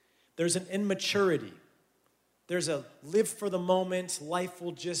 There's an immaturity. There's a live for the moment, life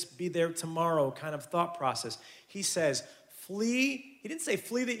will just be there tomorrow kind of thought process. He says, flee. He didn't say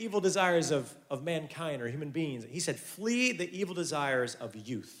flee the evil desires of mankind or human beings. He said, flee the evil desires of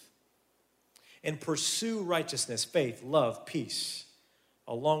youth and pursue righteousness, faith, love, peace,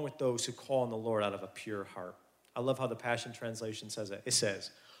 along with those who call on the Lord out of a pure heart. I love how the Passion Translation says it. It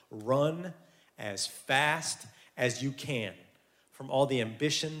says, run as fast as you can from all the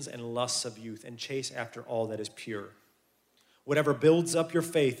ambitions and lusts of youth and chase after all that is pure. Whatever builds up your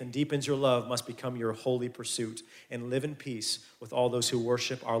faith and deepens your love must become your holy pursuit, and live in peace with all those who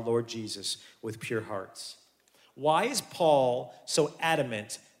worship our Lord Jesus with pure hearts. Why is Paul so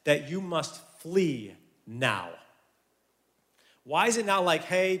adamant that you must flee now? Why is it not like,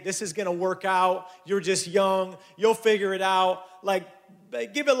 hey, this is gonna work out, you're just young, you'll figure it out, like,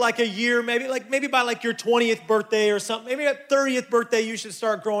 give it like a year, maybe by like your 20th birthday or something, maybe at 30th birthday you should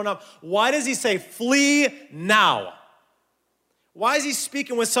start growing up. Why does he say flee now? Why is he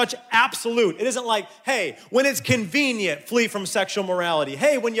speaking with such absolute? It isn't like, hey, when it's convenient, flee from sexual morality.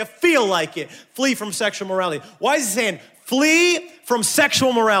 Hey, when you feel like it, flee from sexual morality. Why is he saying flee from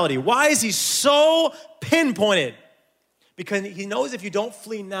sexual morality? Why is he so pinpointed? Because he knows if you don't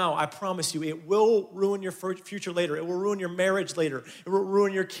flee now, I promise you, it will ruin your future later. It will ruin your marriage later. It will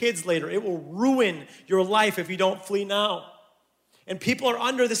ruin your kids later. It will ruin your life if you don't flee now. And people are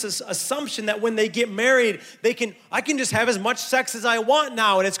under this assumption that when they get married, I can just have as much sex as I want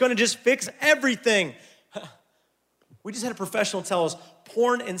now, and it's going to just fix everything. We just had a professional tell us,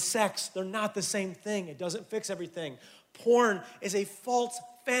 porn and sex, they're not the same thing. It doesn't fix everything. Porn is a false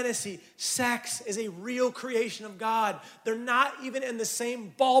fantasy. Sex is a real creation of God. They're not even in the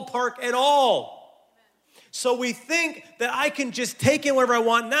same ballpark at all. So we think that I can just take in whatever I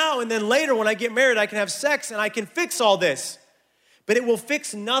want now, and then later when I get married, I can have sex and I can fix all this. But it will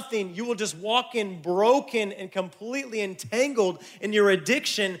fix nothing. You will just walk in broken and completely entangled in your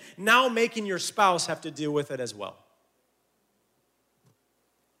addiction, now making your spouse have to deal with it as well.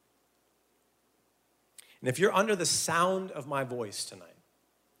 And if you're under the sound of my voice tonight,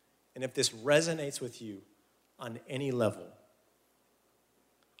 and if this resonates with you on any level,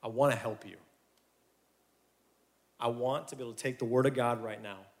 I want to help you. I want to be able to take the Word of God right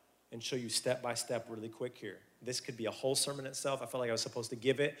now and show you step by step really quick here. This could be a whole sermon itself. I felt like I was supposed to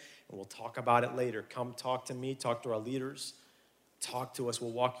give it, and we'll talk about it later. Come talk to me, talk to our leaders, talk to us.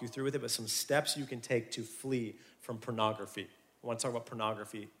 We'll walk you through with it, but some steps you can take to flee from pornography. I want to talk about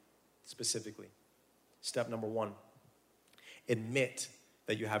pornography specifically. Step number 1, admit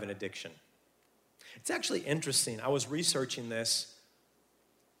that you have an addiction. It's actually interesting. I was researching this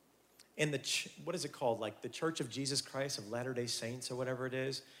in what is it called? Like the Church of Jesus Christ of Latter-day Saints or whatever it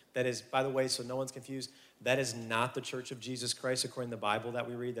is. That is, by the way, so no one's confused, that is not the Church of Jesus Christ according to the Bible that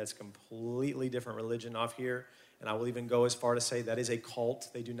we read. That's a completely different religion off here. And I will even go as far to say that is a cult.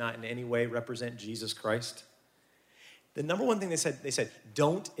 They do not in any way represent Jesus Christ. The number one thing they said,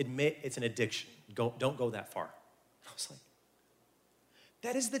 don't admit it's an addiction. Don't go that far. I was like,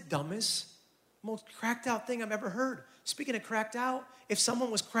 that is the dumbest, most cracked out thing I've ever heard. Speaking of cracked out, if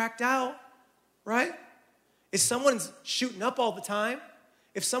someone was cracked out, right? If someone's shooting up all the time,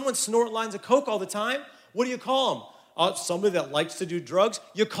 if someone's snorting lines of coke all the time, what do you call them? Somebody that likes to do drugs?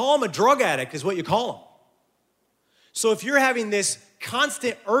 You call them a drug addict is what you call them. So if you're having this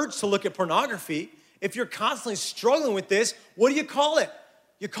constant urge to look at pornography, if you're constantly struggling with this, what do you call it?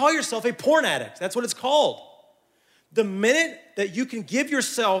 You call yourself a porn addict. That's what it's called. The minute that you can give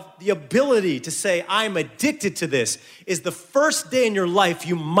yourself the ability to say, I'm addicted to this, is the first day in your life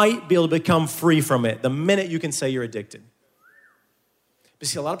you might be able to become free from it, the minute you can say you're addicted. But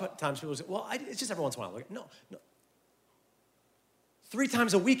see, a lot of times people say, well, it's just every once in a while. Like, no. 3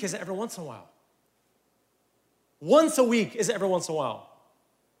 times a week isn't every once in a while. Once a week isn't every once in a while.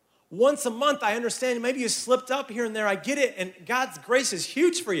 Once a month, I understand, maybe you slipped up here and there, I get it, and God's grace is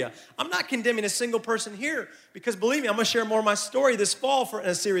huge for you. I'm not condemning a single person here, because believe me, I'm going to share more of my story this fall in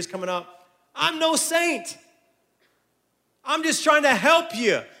a series coming up. I'm no saint. I'm just trying to help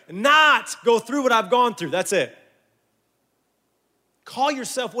you not go through what I've gone through. That's it. Call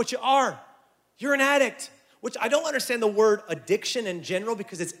yourself what you are. You're an addict, which I don't understand the word addiction in general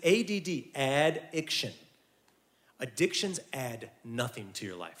because it's ADD, addiction. Addictions add nothing to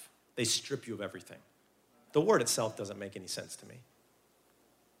your life. They strip you of everything. The word itself doesn't make any sense to me.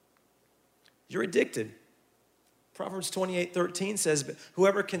 You're addicted. Proverbs 28:13 says, "But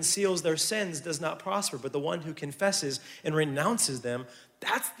whoever conceals their sins does not prosper, but the one who confesses and renounces them,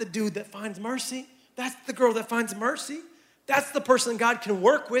 that's the dude that finds mercy. That's the girl that finds mercy. That's the person God can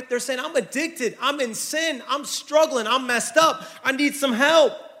work with. They're saying, I'm addicted, I'm in sin, I'm struggling, I'm messed up, I need some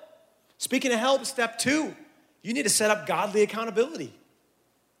help." Speaking of help, step 2, you need to set up godly accountability.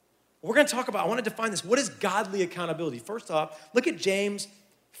 We're going to talk about, I want to define this. What is godly accountability? First off, look at James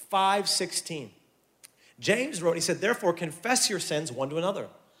 5:16. James wrote, he said, "Therefore confess your sins one to another."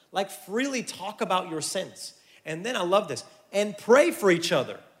 Like freely talk about your sins. And then I love this. "And pray for each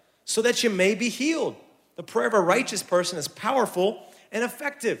other so that you may be healed. The prayer of a righteous person is powerful and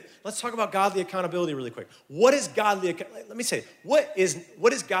effective." Let's talk about godly accountability really quick. What is godly? Let me say, what is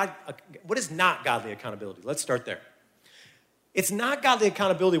not godly accountability? Let's start there. It's not godly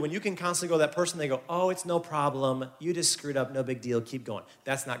accountability when you can constantly go to that person, they go, "Oh, it's no problem. You just screwed up, no big deal, keep going."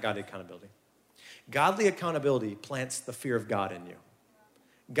 That's not godly accountability. Godly accountability plants the fear of God in you.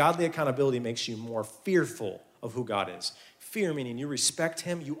 Godly accountability makes you more fearful of who God is. Fear meaning you respect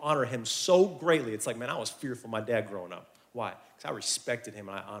him, you honor him so greatly. It's like, man, I was fearful of my dad growing up. Why? Because I respected him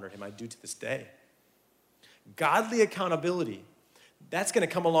and I honored him. I do to this day. Godly accountability, that's going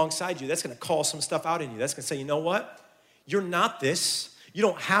to come alongside you. That's going to call some stuff out in you. That's going to say, you know what? You're not this. You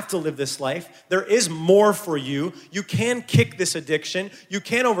don't have to live this life. There is more for you. You can kick this addiction. You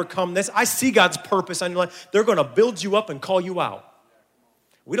can overcome this. I see God's purpose on your life. They're going to build you up and call you out.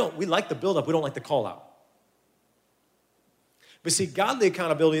 We like the build up. We don't like the call out. But see, godly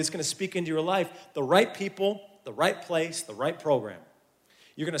accountability is going to speak into your life the right people, the right place, the right program.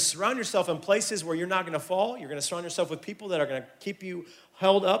 You're going to surround yourself in places where you're not going to fall. You're going to surround yourself with people that are going to keep you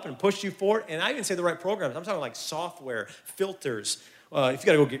held up and push you forward. And I even say the right programs. I'm talking like software, filters. If you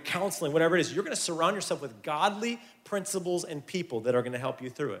got to go get counseling, whatever it is, you're going to surround yourself with godly principles and people that are going to help you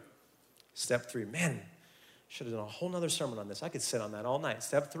through it. Step 3, man, should have done a whole nother sermon on this. I could sit on that all night.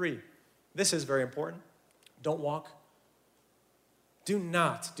 Step 3, this is very important. Don't walk. Do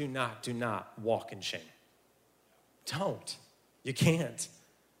not walk in shame. Don't. You can't.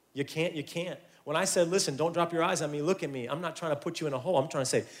 You can't. When I said, listen, don't drop your eyes on me, look at me, I'm not trying to put you in a hole. I'm trying to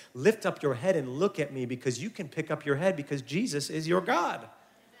say, lift up your head and look at me because you can pick up your head because Jesus is your God.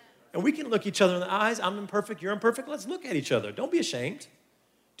 And we can look each other in the eyes. I'm imperfect, you're imperfect. Let's look at each other. Don't be ashamed.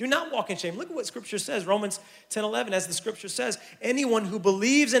 Do not walk in shame. Look at what Scripture says. Romans 10:11, as the Scripture says, anyone who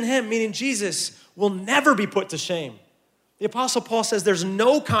believes in him, meaning Jesus, will never be put to shame. The Apostle Paul says there's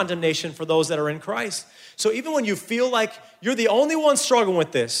no condemnation for those that are in Christ. So even when you feel like you're the only one struggling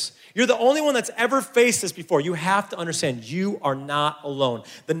with this, you're the only one that's ever faced this before, you have to understand you are not alone.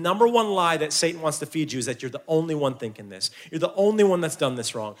 The number one lie that Satan wants to feed you is that you're the only one thinking this. You're the only one that's done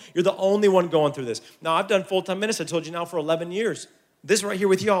this wrong. You're the only one going through this. Now, I've done full-time ministry, I told you now, for 11 years. This right here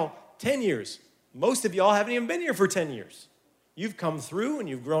with y'all, 10 years. Most of y'all haven't even been here for 10 years. You've come through and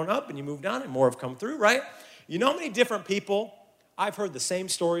you've grown up and you moved on and more have come through, right? You know how many different people, I've heard the same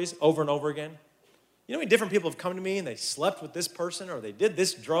stories over and over again? You know how many different people have come to me and they slept with this person or they did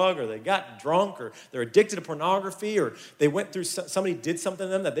this drug or they got drunk or they're addicted to pornography or they went through, somebody did something to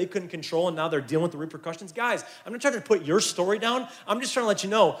them that they couldn't control and now they're dealing with the repercussions? Guys, I'm not trying to put your story down. I'm just trying to let you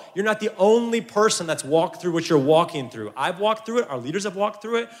know you're not the only person that's walked through what you're walking through. I've walked through it. Our leaders have walked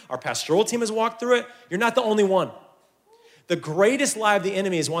through it. Our pastoral team has walked through it. You're not the only one. The greatest lie of the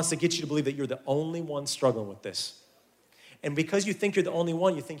enemy is wants to get you to believe that you're the only one struggling with this. And because you think you're the only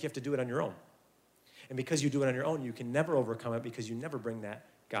one, you think you have to do it on your own. And because you do it on your own, you can never overcome it because you never bring that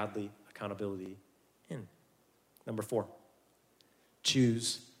godly accountability in. Number 4,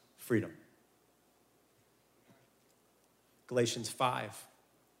 choose freedom. Galatians 5,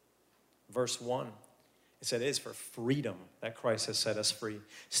 verse 1. It said, it is for freedom that Christ has set us free.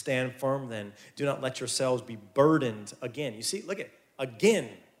 Stand firm then. Do not let yourselves be burdened again. You see, look at again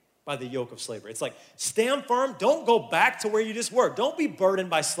by the yoke of slavery. It's like, stand firm. Don't go back to where you just were. Don't be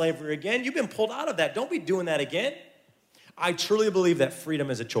burdened by slavery again. You've been pulled out of that. Don't be doing that again. I truly believe that freedom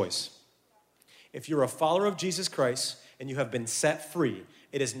is a choice. If you're a follower of Jesus Christ and you have been set free,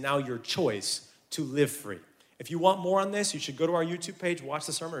 it is now your choice to live free. If you want more on this, you should go to our YouTube page, watch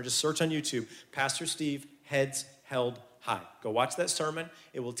the sermon, or just search on YouTube, Pastor Steve, Heads Held High. Go watch that sermon.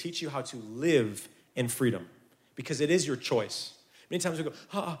 It will teach you how to live in freedom because it is your choice. Many times we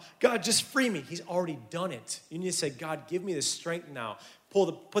go, God, just free me. He's already done it. You need to say, God, give me the strength now.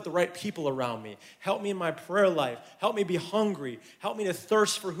 Put the right people around me. Help me in my prayer life. Help me be hungry. Help me to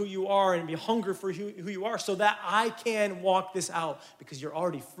thirst for who you are and be hungry for who you are so that I can walk this out because you're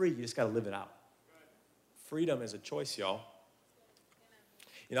already free. You just got to live it out. Freedom is a choice, y'all.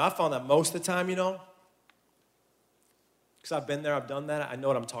 You know, I found that most of the time, because I've been there, I've done that. I know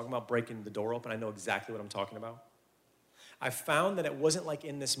what I'm talking about, breaking the door open. I know exactly what I'm talking about. I found that it wasn't like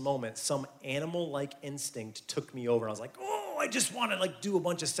in this moment, some animal-like instinct took me over. And I was like, oh, I just want to do a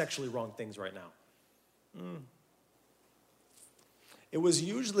bunch of sexually wrong things right now. It was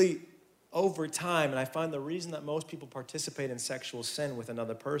usually over time, and I find the reason that most people participate in sexual sin with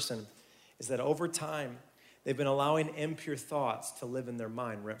another person is that over time, they've been allowing impure thoughts to live in their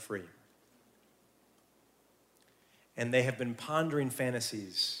mind rent-free. And they have been pondering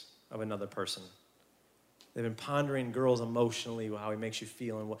fantasies of another person. They've been pondering girls emotionally, how he makes you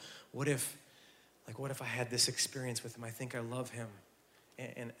feel, and what if I had this experience with him? I think I love him.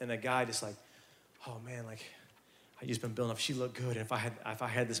 And a guy just like, oh man, I just been building up. She looked good. And if I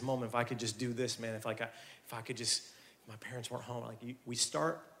had this moment, if I could just do this, man, if I could just, my parents weren't home. We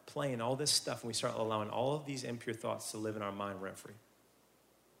start playing all this stuff and we start allowing all of these impure thoughts to live in our mind rent-free.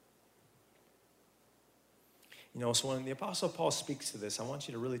 So when the Apostle Paul speaks to this, I want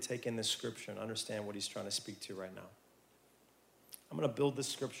you to really take in this scripture and understand what he's trying to speak to right now. I'm going to build this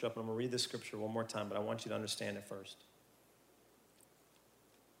scripture up, and I'm going to read this scripture one more time, but I want you to understand it first.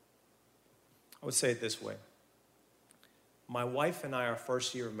 I would say it this way. My wife and I, our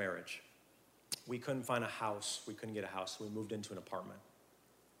first year of marriage, we couldn't find a house. We couldn't get a house, so we moved into an apartment.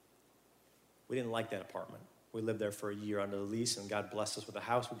 We didn't like that apartment. We lived there for a year under the lease, and God blessed us with a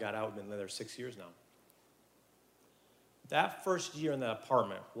house. We got out. We've been there 6 years now. That first year in that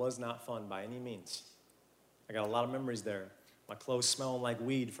apartment was not fun by any means. I got a lot of memories there. My clothes smelling like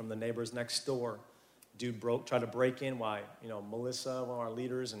weed from the neighbors next door. Dude tried to break in while, Melissa, one of our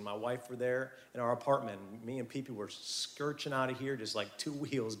leaders, and my wife were there in our apartment. Me and Pee-Pee were skirching out of here, just like two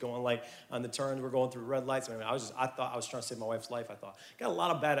wheels going like on the turns. We're going through red lights. I thought I was trying to save my wife's life, I thought. Got a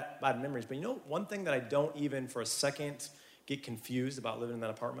lot of bad memories. But one thing that I don't even for a second get confused about living in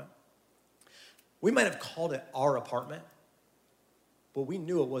that apartment? We might have called it our apartment, but we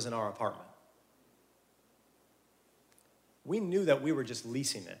knew it wasn't our apartment. We knew that we were just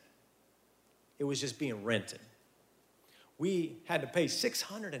leasing it. It was just being rented. We had to pay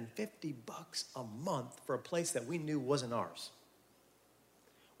 $650 a month for a place that we knew wasn't ours.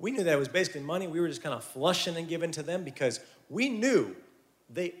 We knew that it was basically money we were just kind of flushing and giving to them because we knew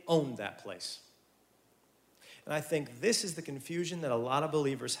they owned that place. And I think this is the confusion that a lot of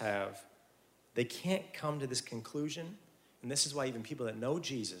believers have. They can't come to this conclusion, and this is why even people that know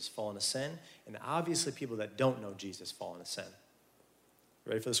Jesus fall into sin, and obviously people that don't know Jesus fall into sin.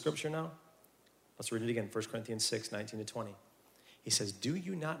 Ready for the scripture now? Let's read it again, 1 Corinthians 6, 19 to 20. He says, do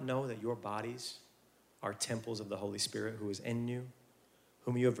you not know that your bodies are temples of the Holy Spirit who is in you,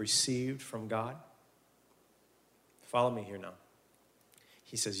 whom you have received from God? Follow me here now.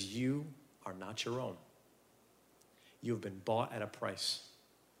 He says, you are not your own. You have been bought at a price.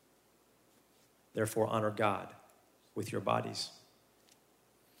 Therefore, honor God with your bodies.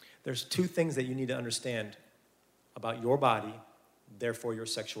 There's two things that you need to understand about your body, therefore your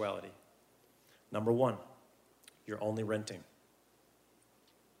sexuality. Number one, you're only renting.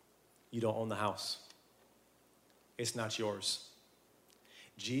 You don't own the house. It's not yours.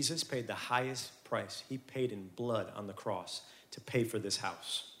 Jesus paid the highest price. He paid in blood on the cross to pay for this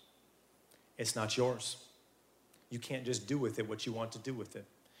house. It's not yours. You can't just do with it what you want to do with it.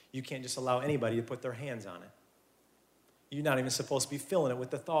 You can't just allow anybody to put their hands on it. You're not even supposed to be filling it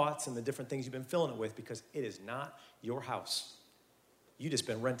with the thoughts and the different things you've been filling it with because it is not your house. You just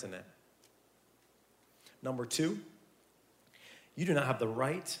been renting it. Number two, you do not have the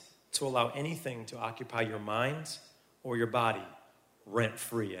right to allow anything to occupy your mind or your body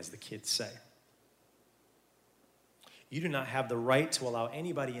rent-free, as the kids say. You do not have the right to allow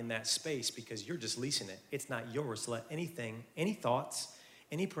anybody in that space because you're just leasing it. It's not yours to let anything, any thoughts,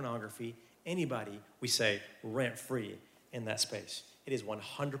 any pornography, anybody, we say, rent-free in that space. It is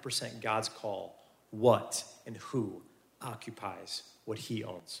 100% God's call what and who occupies what he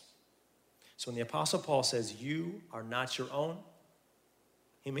owns. So when the Apostle Paul says, you are not your own,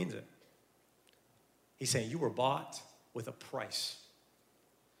 he means it. He's saying you were bought with a price.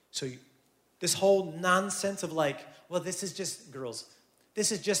 So this whole nonsense of like, well, this is just, girls,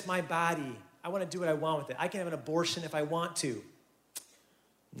 this is just my body. I want to do what I want with it. I can have an abortion if I want to.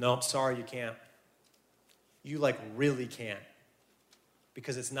 No, I'm sorry, you can't. You really can't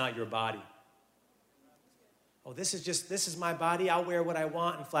because it's not your body. Oh, this is my body. I'll wear what I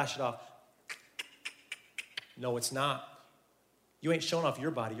want and flash it off. No, it's not. You ain't showing off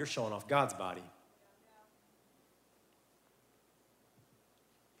your body. You're showing off God's body.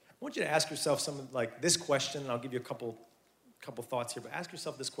 I want you to ask yourself this question, and I'll give you a couple thoughts here, but ask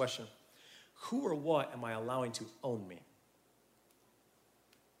yourself this question. Who or what am I allowing to own me?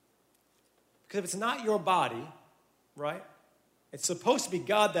 Because if it's not your body, right, it's supposed to be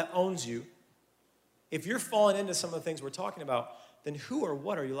God that owns you. If you're falling into some of the things we're talking about, then who or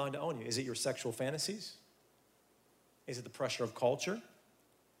what are you allowing to own you? Is it your sexual fantasies? Is it the pressure of culture?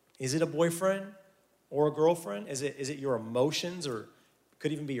 Is it a boyfriend or a girlfriend? Is it your emotions, or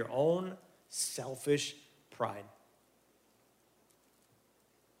could even be your own selfish pride?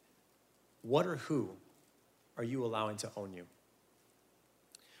 What or who are you allowing to own you?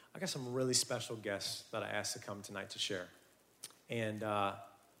 I got some really special guests that I asked to come tonight to share. And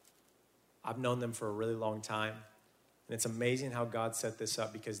I've known them for a really long time. And it's amazing how God set this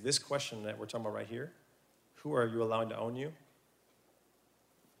up, because this question that we're talking about right here, who are you allowing to own you?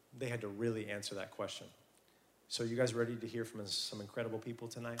 They had to really answer that question. So you guys ready to hear from some incredible people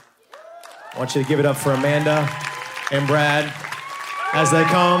tonight? I want you to give it up for Amanda and Brad as they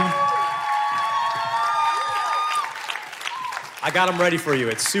come. I got them ready for you.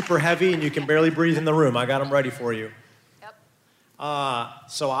 It's super heavy and you can barely breathe in the room. I got them ready for you. Yep.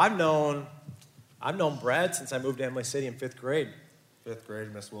 So I've known Brad since I moved to Emily City in 5th grade. Fifth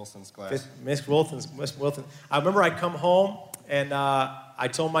grade, Miss Wilson's class. Miss Wilson. I remember I come home, and I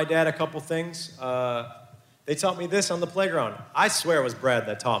told my dad a couple things. They taught me this on the playground. I swear it was Brad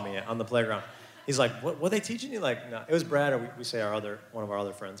that taught me it on the playground. He's like, what were they teaching you? Like, no, it was Brad, or we say one of our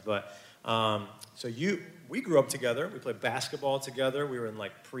other friends. But we grew up together. We played basketball together. We were in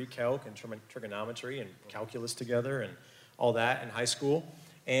like pre-calc and trigonometry and calculus together and all that in high school.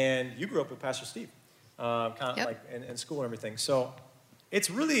 And you grew up with Pastor Steve, kind of like in school and everything. So it's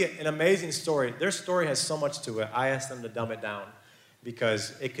really an amazing story. Their story has so much to it. I asked them to dumb it down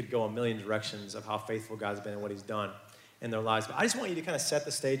because it could go a million directions of how faithful God's been and what he's done in their lives. But I just want you to kind of set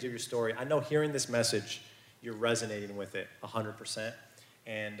the stage of your story. I know hearing this message, you're resonating with it 100%.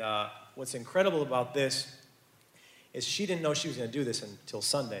 And what's incredible about this is she didn't know she was going to do this until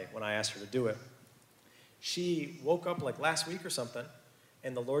Sunday when I asked her to do it. She woke up like last week or something,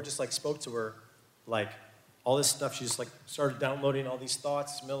 and the Lord just like spoke to her like all this stuff. She just like started downloading all these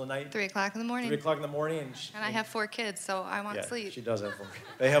thoughts, middle of the night. 3 o'clock in the morning. 3 o'clock in the morning. And I have 4 kids, so I want sleep. She does have 4 kids.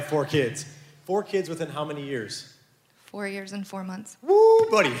 They have 4 kids. 4 kids within how many years? 4 years and 4 months. Woo,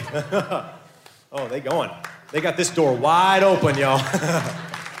 buddy. Oh, they going. They got this door wide open, y'all.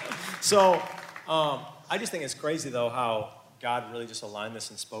 So I just think it's crazy, though, how God really just aligned this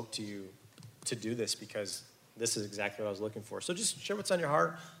and spoke to you to do this, because this is exactly what I was looking for. So just share what's on your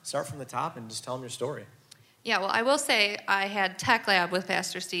heart. Start from the top and just tell them your story. Yeah, well, I will say I had Tech Lab with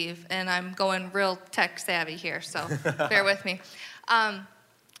Pastor Steve, and I'm going real tech savvy here, so bear with me.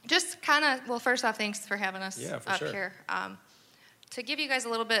 Just kind of, well, first off, thanks for having us here. To give you guys a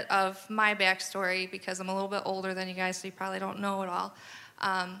little bit of my backstory, because I'm a little bit older than you guys, so you probably don't know it all.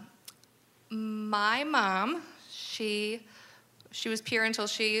 My mom, she was pure until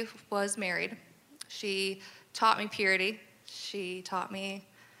she was married. She taught me purity. She taught me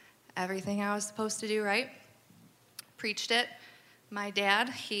everything I was supposed to do right. Preached it. My dad,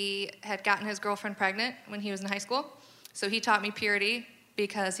 he had gotten his girlfriend pregnant when he was in high school, so he taught me purity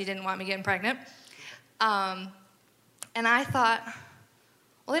because he didn't want me getting pregnant. And I thought,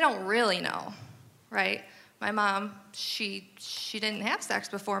 well, they don't really know, right? My mom, she didn't have sex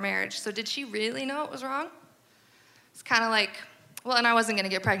before marriage, so did she really know it was wrong? It's kind of like, well, and I wasn't going to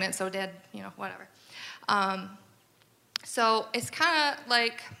get pregnant, so Dad, whatever. So it's kind of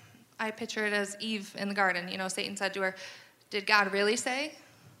like, I picture it as Eve in the garden. Satan said to her, did God really say?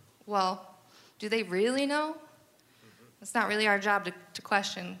 Well, do they really know? It's not really our job to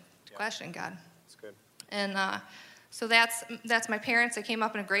question God. That's good. And so that's my parents. I came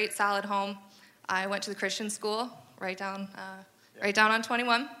up in a great, solid home. I went to the Christian school right down on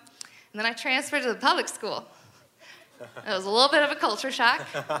 21. And then I transferred to the public school. It was a little bit of a culture shock.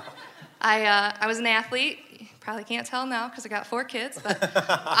 I was an athlete. You probably can't tell now because I got 4 kids, but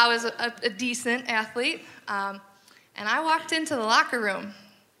I was a decent athlete. And I walked into the locker room.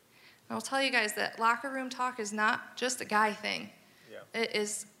 I'll tell you guys that locker room talk is not just a guy thing. Yeah. It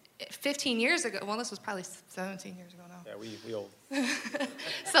is 15 years ago. Well, this was probably 17 years ago now. Yeah, we old.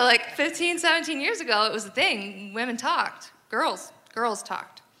 So like 15, 17 years ago, it was a thing. Women talked. Girls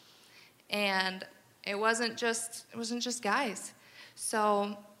talked. And it wasn't just guys.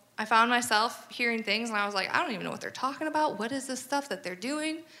 So I found myself hearing things, and I was like, I don't even know what they're talking about. What is this stuff that they're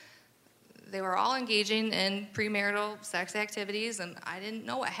doing? They were all engaging in premarital sex activities, and I didn't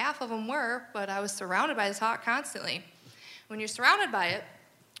know what half of them were, but I was surrounded by the talk constantly. When you're surrounded by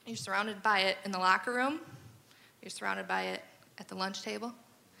it in the locker room, you're surrounded by it at the lunch table,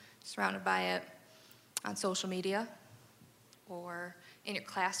 you're surrounded by it on social media, or in your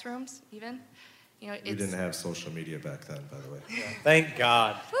classrooms even. We didn't have social media back then, by the way. Yeah. Thank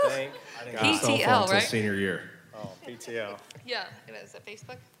God. I didn't PTL, cell phone until right? senior year. Oh, PTO. Yeah, is that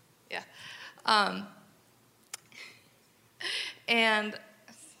Facebook? Yeah. And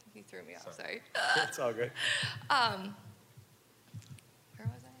you threw me off, sorry. It's all good. Where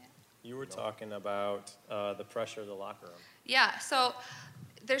was I at? You were talking about the pressure of the locker room. Yeah, so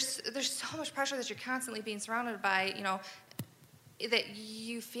there's so much pressure that you're constantly being surrounded by, that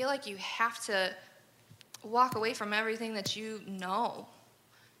you feel like you have to walk away from everything that you know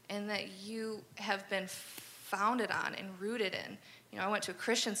and that you have been founded on and rooted in. I went to a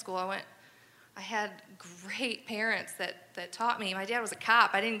Christian school. I had great parents that taught me. My dad was a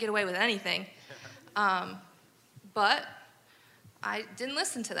cop. I didn't get away with anything. But I didn't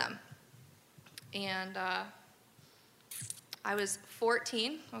listen to them. And I was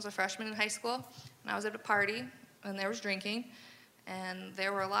 14. I was a freshman in high school. And I was at a party, and there was drinking. And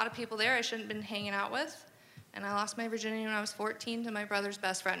there were a lot of people there I shouldn't have been hanging out with. And I lost my virginity when I was 14 to my brother's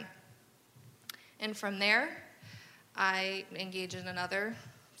best friend. And from there, I engaged in another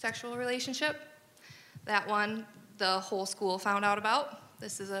sexual relationship. That one, the whole school found out about.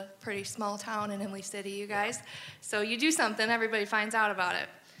 This is a pretty small town in Imlay City, you guys. So you do something, everybody finds out about it.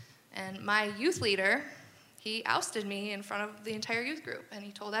 And my youth leader, he ousted me in front of the entire youth group, and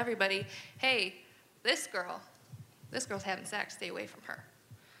he told everybody, hey, this girl's having sex, stay away from her.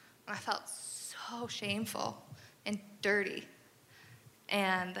 And I felt so shameful and dirty.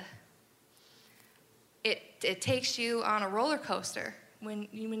 And it takes you on a roller coaster when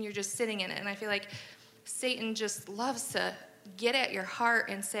you're just sitting in it. And I feel like Satan just loves to get at your heart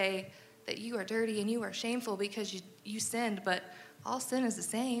and say that you are dirty and you are shameful because you sinned, but all sin is the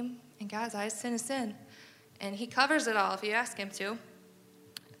same. In God's eyes, sin is sin. And he covers it all if you ask him to.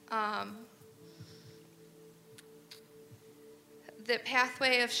 The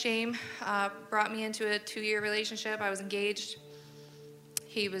pathway of shame brought me into a 2-year relationship. I was engaged.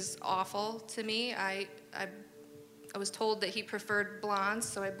 He was awful to me. I was told that he preferred blondes,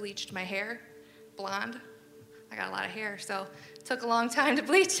 so I bleached my hair blonde. I got a lot of hair, so it took a long time to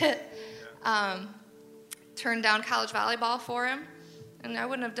bleach it. Turned down college volleyball for him, and I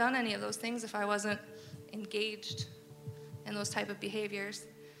wouldn't have done any of those things if I wasn't engaged in those type of behaviors.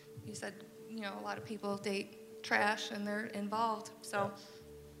 He said, a lot of people date trash and they're involved. So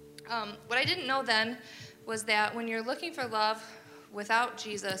what I didn't know then was that when you're looking for love without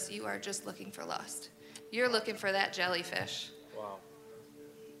Jesus, you are just looking for lust. You're looking for that jellyfish. Wow.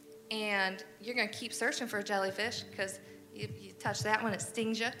 And you're going to keep searching for a jellyfish because you touch that one, it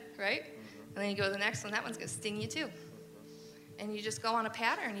stings you, right? Mm-hmm. And then you go to the next one, that one's going to sting you too. And you just go on a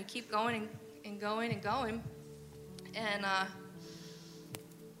pattern. You keep going and going and going. And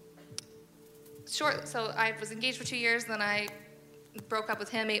so I was engaged for 2 years, then I broke up with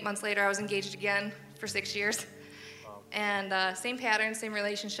him. 8 months later, I was engaged again for 6 years. Wow. And same pattern, same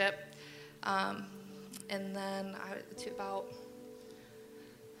relationship. And then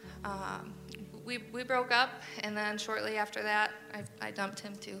we broke up, and then shortly after that, I dumped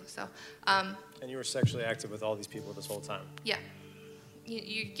him too. So. And you were sexually active with all these people this whole time? Yeah.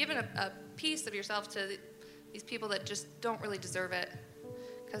 You're giving a piece of yourself to these people that just don't really deserve it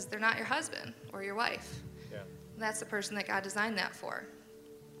because they're not your husband or your wife. Yeah. And that's the person that God designed that for.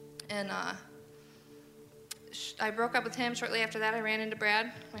 And I broke up with him. Shortly after that, I ran into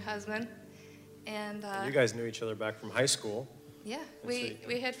Brad, my husband. And you guys knew each other back from high school. Yeah, we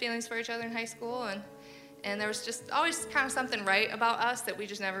had feelings for each other in high school, and there was just always kind of something right about us that we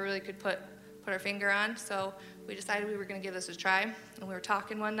just never really could put our finger on. So we decided we were going to give this a try, and we were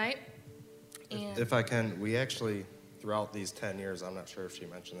talking one night. And if I can, we actually, throughout these 10 years, I'm not sure if she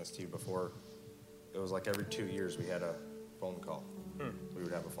mentioned this to you before, it was like every 2 years we had a phone call. We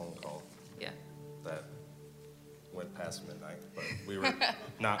would have a phone call. Yeah. That went past midnight, but we were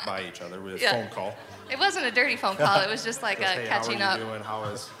not by each other. We had a phone call. It wasn't a dirty phone call. It was just like hey, catching up. How are you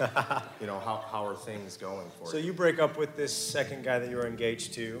doing? How are things going for you? So you break up with this second guy that you were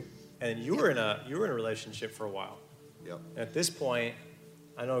engaged to, and you were in a relationship for a while. Yep. At this point,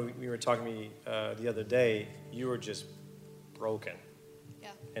 I know we were talking to me the other day. You were just broken. Yeah.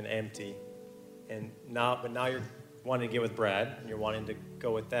 And empty, and now you're wanting to get with Brad, and you're wanting to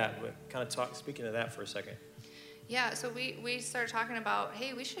go with that. But kind of speaking of that for a second. Yeah, so we started talking about,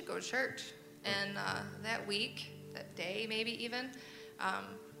 hey, we should go to church. And that week, that day maybe even,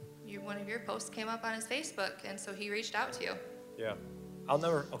 one of your posts came up on his Facebook, and so he reached out to you. Yeah. I'll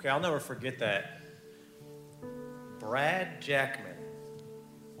never forget that. Brad Jackman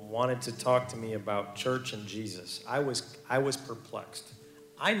wanted to talk to me about church and Jesus. I was perplexed.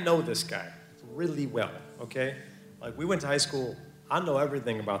 I know this guy really well, okay? Like, we went to high school. I know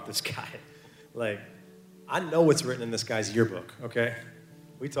everything about this guy. Like, I know what's written in this guy's yearbook, okay?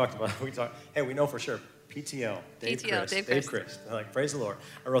 We know for sure. PTL, Dave Christ. Like, praise the Lord.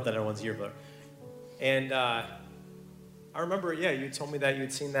 I wrote that in everyone's yearbook. And I remember, you told me that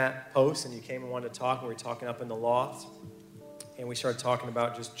you'd seen that post and you came and wanted to talk, and we were talking up in the loft. And we started talking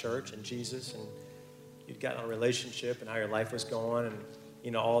about just church and Jesus, and you'd gotten a relationship and how your life was going,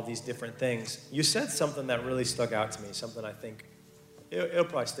 and, all these different things. You said something that really stuck out to me, something I think it'll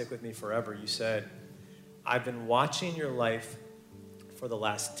probably stick with me forever. You said, I've been watching your life for the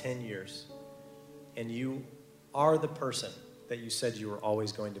last 10 years, and you are the person that you said you were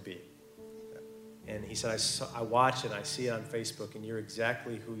always going to be. And he said, I watch it, I see it on Facebook, and you're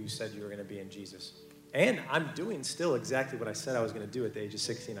exactly who you said you were going to be in Jesus. And I'm doing still exactly what I said I was going to do at the age of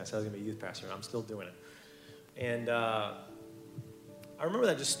 16. I said I was going to be a youth pastor, and I'm still doing it. And I remember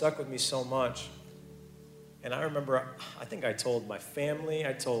that just stuck with me so much. And I remember, I think I told my family,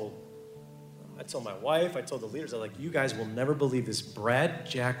 I told my wife, I told the leaders, I'm like, you guys will never believe this. Brad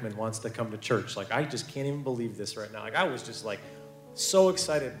Jackman wants to come to church. Like, I just can't even believe this right now. Like, I was just like so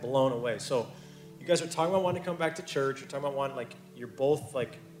excited, blown away. So you guys are talking about wanting to come back to church. You're talking about wanting, like, you're both,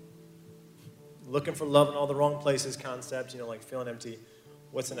 like, looking for love in all the wrong places concept, like feeling empty.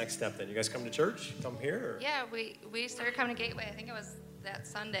 What's the next step then? You guys come to church? Come here? Or? Yeah, we started coming to Gateway. I think it was that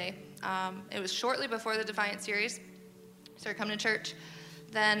Sunday. It was shortly before the Defiant series. Started coming to church.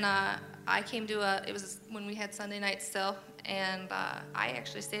 Then I came to it was when we had Sunday night still, and I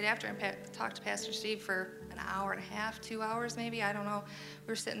actually stayed after and talked to Pastor Steve for an hour and a half, 2 hours maybe, I don't know.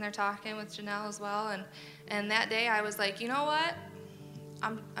 We were sitting there talking with Janelle as well, and that day I was like, you know what?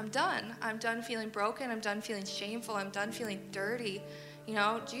 I'm done. I'm done feeling broken. I'm done feeling shameful. I'm done feeling dirty.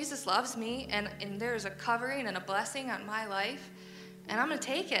 Jesus loves me, and there's a covering and a blessing on my life, and I'm going to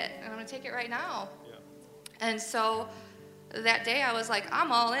take it, and I'm going to take it right now. Yeah. And so that day I was like,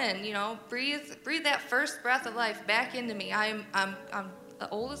 I'm all in, breathe that first breath of life back into me. I'm the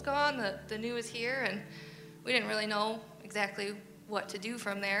old is gone, the new is here, and we didn't really know exactly what to do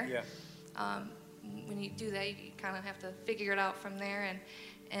from there. Yeah. When you do that, you kind of have to figure it out from there,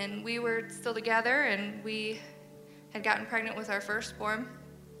 and we were still together, and we had gotten pregnant with our firstborn,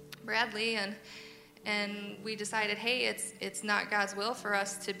 Bradley, and we decided, hey, it's not God's will for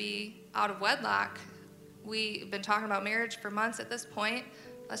us to be out of wedlock. We've been talking about marriage for months at this point.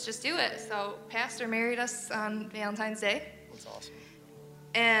 Let's just do it. So Pastor married us on Valentine's Day. That's awesome.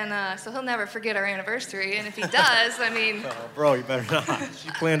 And so he'll never forget our anniversary, and if he does, I mean... Oh, bro, you better not.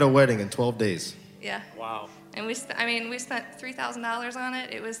 She planned a wedding in 12 days. Yeah. Wow. And we spent $3,000 on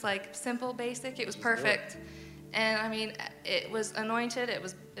it. It was like simple, basic. It was perfect. And I mean, it was anointed. It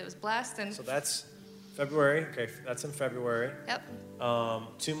was blessed. And so that's February. Okay, that's in February. Yep.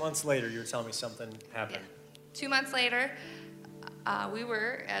 2 months later, you were telling me something happened. Yeah. 2 months later, we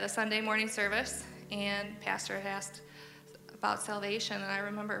were at a Sunday morning service, and Pastor had asked about salvation. And I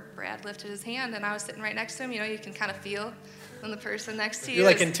remember Brad lifted his hand, and I was sitting right next to him. You can kind of feel when the person next to you You're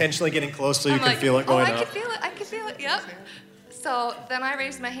like intentionally getting close so you can feel it going up. I could feel it, yep. So then I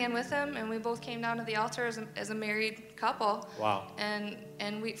raised my hand with him, and we both came down to the altar as a married couple. Wow.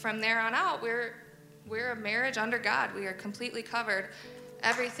 And we from there on out, we're a marriage under God. We are completely covered.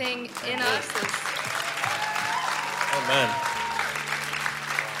 Everything in us is... Amen.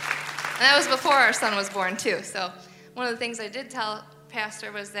 And that was before our son was born, too. So one of the things I did tell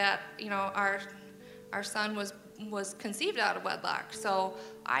Pastor was that, our son was conceived out of wedlock. So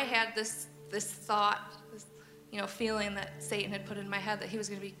I had this thought, feeling that Satan had put in my head that he was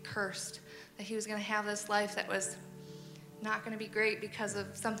going to be cursed, that he was going to have this life that was not going to be great because of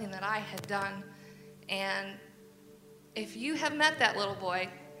something that I had done. And if you have met that little boy,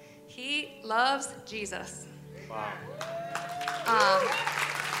 he loves Jesus. Wow.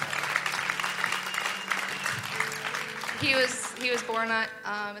 He was born at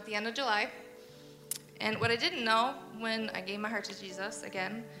the end of July. And what I didn't know when I gave my heart to Jesus,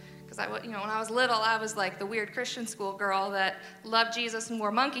 again, because when I was little, I was like the weird Christian school girl that loved Jesus and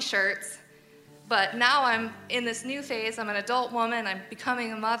wore monkey shirts. But now I'm in this new phase. I'm an adult woman. I'm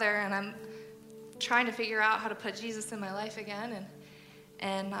becoming a mother, and I'm trying to figure out how to put Jesus in my life again.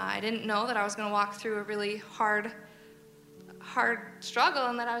 And I didn't know that I was going to walk through a really hard struggle,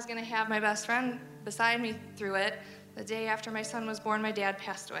 and that I was going to have my best friend beside me through it. The day after my son was born, my dad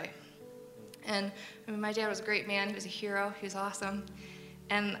passed away. And my dad was a great man. He was a hero. He was awesome.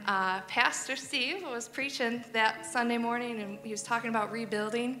 And Pastor Steve was preaching that Sunday morning, and he was talking about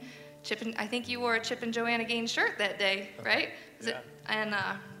rebuilding. I think you wore a Chip and Joanna Gaines shirt that day, right? Yeah.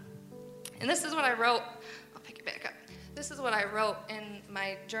 And this is what I wrote. I'll pick it back up. This is what I wrote in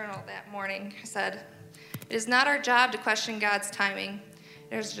my journal that morning. I said, "It is not our job to question God's timing.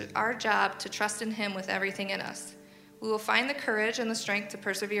 It is our job to trust in Him with everything in us. We will find the courage and the strength to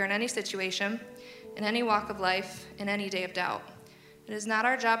persevere in any situation, in any walk of life, in any day of doubt. It is not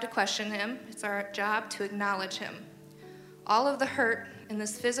our job to question Him. It's our job to acknowledge Him. All of the hurt in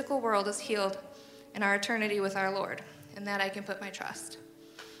this physical world is healed in our eternity with our Lord. In that I can put my trust."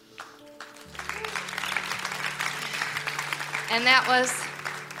 And that was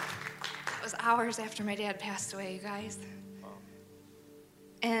hours after my dad passed away, you guys. Wow.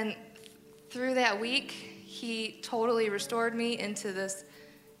 And through that week, he totally restored me into this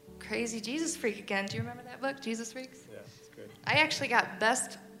crazy Jesus freak again. Do you remember that book, Jesus Freaks? Yeah, it's good. I actually got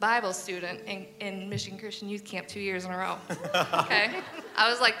best Bible student in Michigan Christian Youth Camp 2 years in a row. Okay? I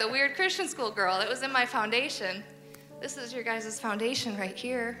was like the weird Christian school girl. It was in my foundation. This is your guys' foundation right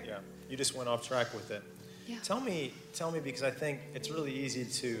here. Yeah, you just went off track with it. Yeah. Tell me, because I think it's really easy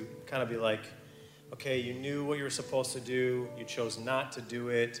to kind of be like, okay, you knew what you were supposed to do, you chose not to do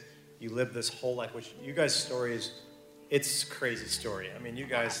it, you lived this whole life, which you guys' story is, it's a crazy story. I mean, you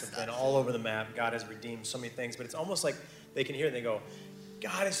guys have been all over the map. God has redeemed so many things, but it's almost like they can hear it and they go,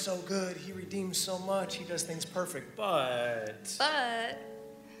 God is so good. He redeems so much. He does things perfect. But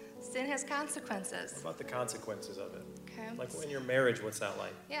sin has consequences. What about the consequences of it? Okay. Like in your marriage, what's that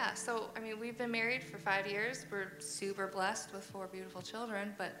like? Yeah, so, we've been married for 5 years. We're super blessed with 4 beautiful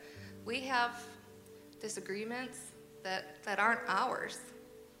children, but we have disagreements that aren't ours.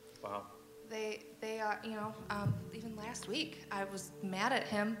 Wow. They are, even last week, I was mad at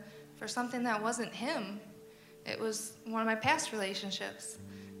him for something that wasn't him. It was one of my past relationships.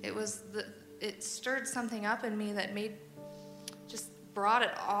 It stirred something up in me that brought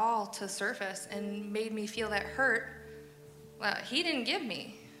it all to surface and made me feel that hurt. Well, he didn't give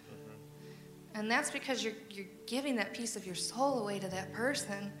me. Mm-hmm. And that's because you're giving that piece of your soul away to that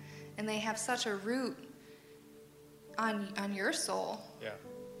person, and they have such a root on your soul. Yeah.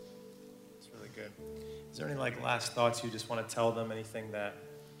 It's really good. Is there any last thoughts you just want to tell them? Anything that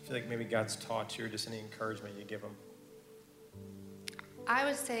you feel like maybe God's taught you, or just any encouragement you give them? I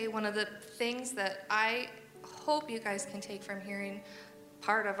would say one of the things that I hope you guys can take from hearing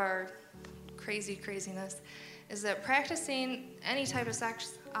part of our craziness is that practicing any type of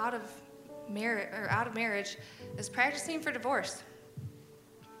sex out of marriage is practicing for divorce.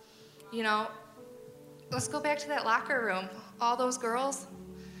 Let's go back to that locker room. All those girls,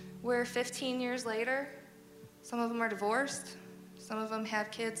 where 15 years later, some of them are divorced. Some of them have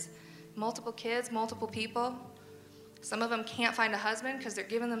multiple people. Some of them can't find a husband because they're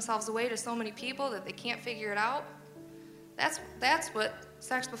giving themselves away to so many people that they can't figure it out. That's what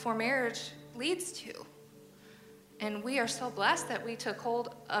sex before marriage leads to. And we are so blessed that we took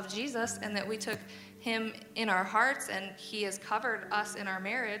hold of Jesus and that we took him in our hearts, and he has covered us in our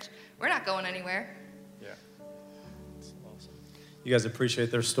marriage. We're not going anywhere. Yeah. That's awesome. You guys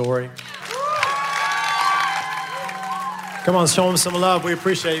appreciate their story? Come on, show them some love. We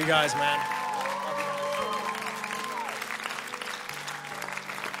appreciate you guys, man.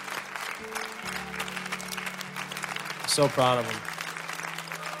 So proud of them.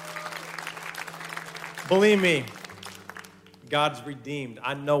 Believe me, God's redeemed.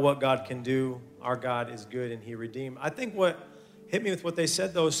 I know what God can do. Our God is good, and he redeemed. I think what hit me with what they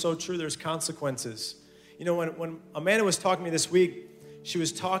said, though, is so true. There's consequences. When Amanda was talking to me this week, she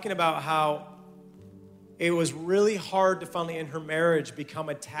was talking about how it was really hard to finally, in her marriage, become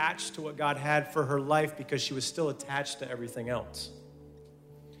attached to what God had for her life because she was still attached to everything else.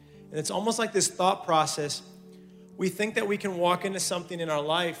 And it's almost like this thought process. We think that we can walk into something in our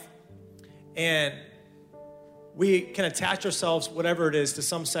life and we can attach ourselves, whatever it is, to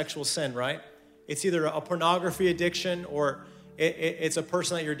some sexual sin, right? It's either a pornography addiction or it's a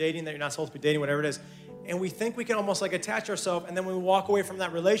person that you're dating that you're not supposed to be dating, whatever it is. And we think we can almost attach ourselves, and then when we walk away from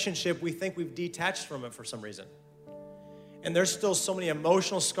that relationship, we think we've detached from it for some reason. And there's still so many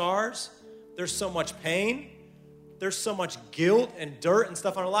emotional scars. There's so much pain. There's so much guilt and dirt and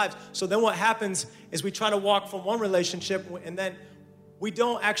stuff on our lives. So then what happens is we try to walk from one relationship, and then we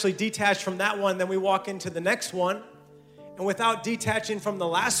don't actually detach from that one. Then we walk into the next one. And without detaching from the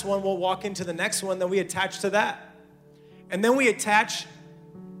last one, we'll walk into the next one. Then we attach to that. And then we attach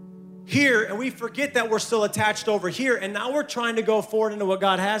here, and we forget that we're still attached over here. And now we're trying to go forward into what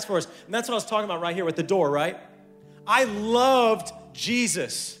God has for us. And that's what I was talking about right here with the door, right? I loved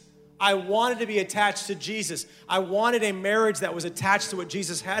Jesus. I wanted to be attached to Jesus. I wanted a marriage that was attached to what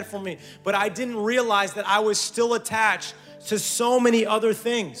Jesus had for me. But I didn't realize that I was still attached to so many other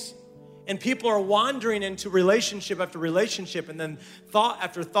things. And people are wandering into relationship after relationship, and then thought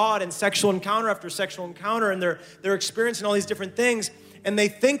after thought, and sexual encounter after sexual encounter, and they're experiencing all these different things. And they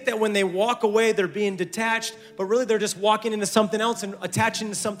think that when they walk away, they're being detached, but really they're just walking into something else and attaching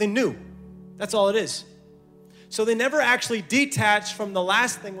to something new. That's all it is. So they never actually detach from the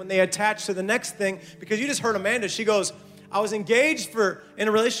last thing when they attach to the next thing, because you just heard Amanda. She goes, I was engaged in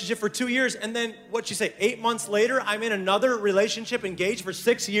a relationship for 2 years, and then what'd she say, 8 months later, I'm in another relationship engaged for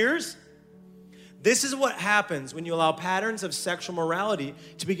 6 years? This is what happens when you allow patterns of sexual morality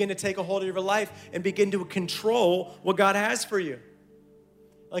to begin to take a hold of your life and begin to control what God has for you.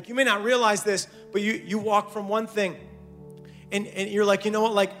 You may not realize this, but you walk from one thing and you're like, you know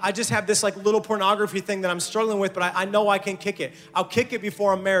what, I just have this little pornography thing that I'm struggling with, but I know I can kick it. I'll kick it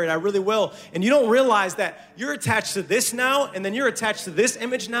before I'm married. I really will. And you don't realize that you're attached to this now, and then you're attached to this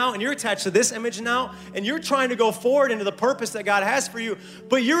image now, and you're attached to this image now, and you're trying to go forward into the purpose that God has for you,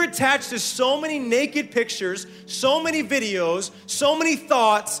 but you're attached to so many naked pictures, so many videos, so many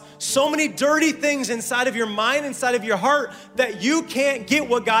thoughts, so many dirty things inside of your mind, inside of your heart, that you can't get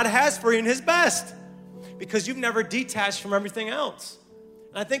what God has for you in his best, because you've never detached from everything else.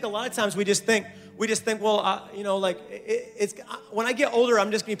 And I think a lot of times we just think, well, it's when I get older, I'm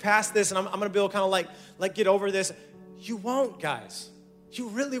just going to be past this, and I'm going to be able to kind of get over this. You won't, guys. You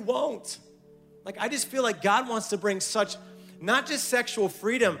really won't. Like, I just feel like God wants to bring such, not just sexual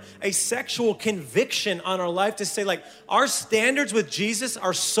freedom, a sexual conviction on our life to say, like, our standards with Jesus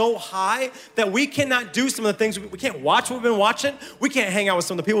are so high that we cannot do some of the things, we can't watch what we've been watching, we can't hang out with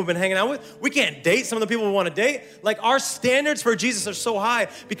some of the people we've been hanging out with, we can't date some of the people we want to date. Like, our standards for Jesus are so high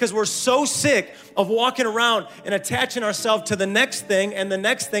because we're so sick of walking around and attaching ourselves to the next thing and the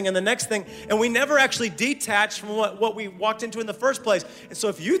next thing and the next thing, and we never actually detach from what we walked into in the first place. And so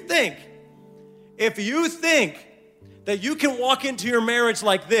if you think that you can walk into your marriage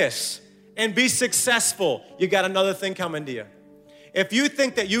like this and be successful, you got another thing coming to you. If you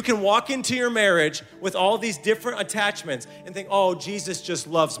think that you can walk into your marriage with all these different attachments and think, oh, Jesus just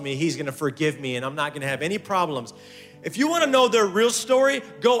loves me, he's gonna forgive me, and I'm not gonna have any problems. If you wanna know their real story,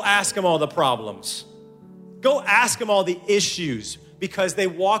 go ask them all the problems. Go ask them all the issues, because they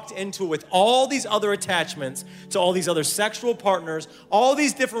walked into it with all these other attachments to all these other sexual partners, all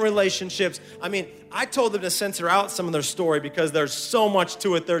these different relationships. I mean, I told them to censor out some of their story because there's so much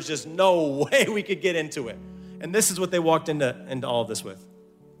to it, there's just no way we could get into it. And this is what they walked into all of this with.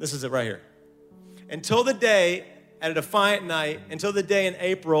 This is it right here. Until the day, at a defiant night, until the day in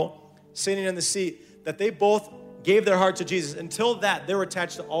April, sitting in the seat, that they both gave their heart to Jesus. Until that, they were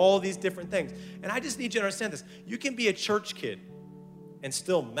attached to all these different things. And I just need you to understand this. You can be a church kid and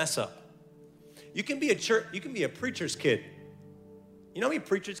still mess up. You can be a preacher's kid. You know how many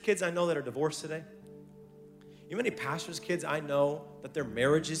preacher's kids I know that are divorced today? You know how many pastor's kids I know that their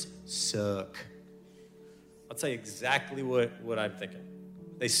marriages suck? I'll tell you exactly what I'm thinking.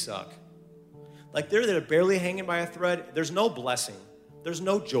 They suck. Like they're barely hanging by a thread. There's no blessing. There's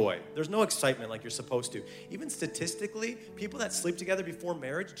no joy. There's no excitement like you're supposed to. Even statistically, people that sleep together before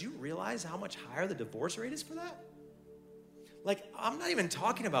marriage, do you realize how much higher the divorce rate is for that? Like, I'm not even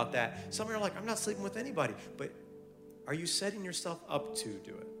talking about that. Some are like, I'm not sleeping with anybody. But are you setting yourself up to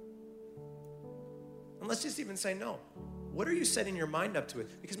do it? And let's just even say no. What are you setting your mind up to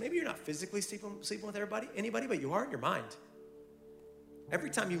it? Because maybe you're not physically sleeping with anybody, but you are in your mind. Every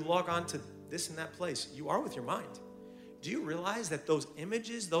time you log on to this and that place, you are with your mind. Do you realize that those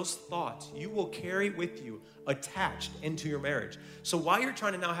images, those thoughts, you will carry with you attached into your marriage? So while you're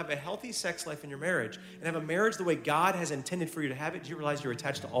trying to now have a healthy sex life in your marriage and have a marriage the way God has intended for you to have it, do you realize you're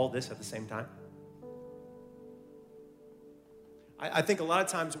attached to all this at the same time? I think a lot of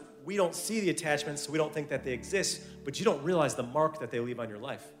times we don't see the attachments, so we don't think that they exist, but you don't realize the mark that they leave on your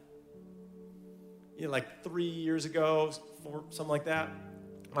life. You know, like 3 years ago, something like that,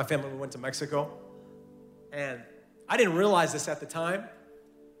 my family went to Mexico, and I didn't realize this at the time,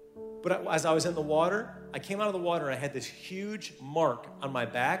 but as I was in the water, I came out of the water and I had this huge mark on my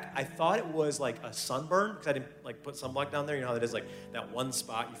back. I thought it was like a sunburn because I didn't like put sunblock down there. You know how that is, like that one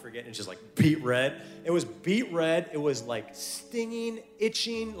spot you forget and it's just like beet red. It was beet red. It was like stinging,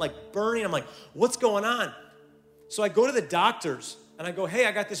 itching, like burning. I'm like, what's going on? So I go to the doctors and I go, hey,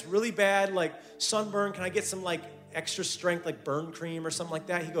 I got this really bad like sunburn. Can I get some like extra strength like burn cream or something like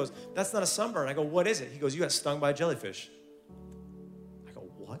that? He goes, that's not a sunburn. I go, what is it? He goes, you got stung by a jellyfish. I go,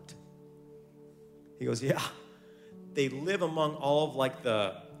 what? He goes, yeah. They live among all of like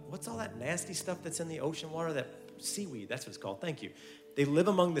what's all that nasty stuff that's in the ocean water? That seaweed, that's what it's called. Thank you. They live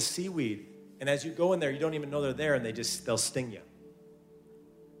among the seaweed. And as you go in there, you don't even know they're there and they'll sting you.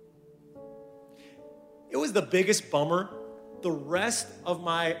 It was the biggest bummer. For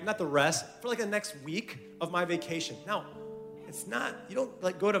like the next week of my vacation. Now, it's not, you don't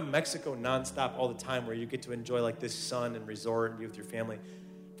like go to Mexico nonstop all the time where you get to enjoy like this sun and resort and be with your family.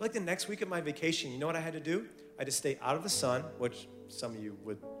 For like the next week of my vacation, you know what I had to do? I had to stay out of the sun, which some of you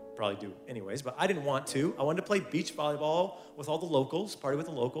would probably do anyways, but I didn't want to. I wanted to play beach volleyball with all the locals, party with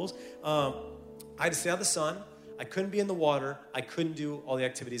the locals. I had to stay out of the sun. I couldn't be in the water. I couldn't do all the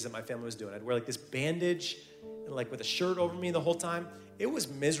activities that my family was doing. I'd wear like this bandage and like with a shirt over me the whole time. It was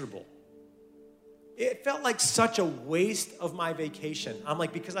miserable. It felt like such a waste of my vacation. I'm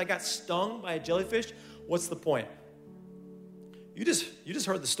like, because I got stung by a jellyfish, what's the point? You just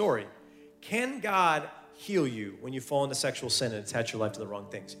heard the story. Can God heal you when you fall into sexual sin and attach your life to the wrong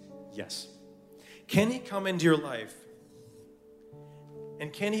things? Yes. Can he come into your life?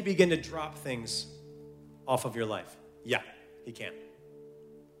 And can he begin to drop things off of your life? Yeah, he can.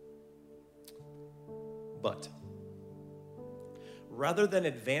 But rather than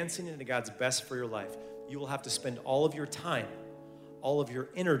advancing into God's best for your life, you will have to spend all of your time, all of your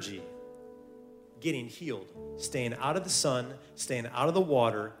energy getting healed, staying out of the sun, staying out of the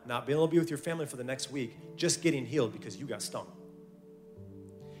water, not being able to be with your family for the next week, just getting healed because you got stung.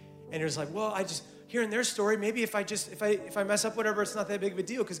 And you're just like, well, I just, hearing their story, maybe if I mess up whatever, it's not that big of a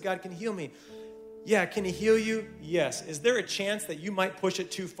deal because God can heal me. Yeah, can he heal you? Yes. Is there a chance that you might push it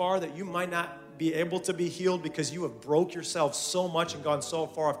too far, that you might not be able to be healed because you have broke yourself so much and gone so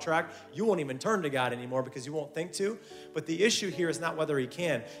far off track, you won't even turn to God anymore because you won't think to? But the issue here is not whether he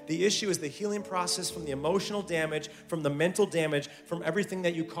can. The issue is the healing process from the emotional damage, from the mental damage, from everything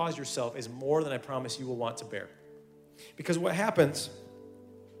that you cause yourself is more than I promise you will want to bear. Because what happens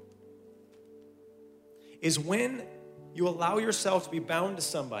is when you allow yourself to be bound to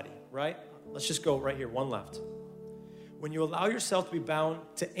somebody, right? Let's just go right here, one left. When you allow yourself to be bound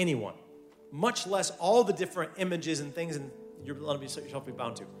to anyone, much less all the different images and things and you're allowing yourself to be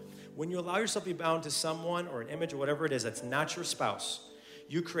bound to. When you allow yourself to be bound to someone or an image or whatever it is that's not your spouse,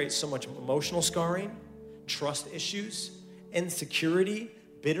 you create so much emotional scarring, trust issues, insecurity,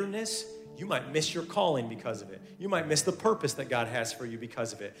 bitterness. You might miss your calling because of it. You might miss the purpose that God has for you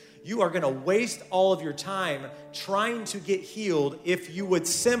because of it. You are going to waste all of your time trying to get healed if you would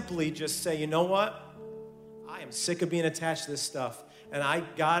simply just say, you know what? I am sick of being attached to this stuff. And I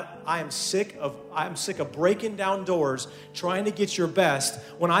am sick of breaking down doors, trying to get your best,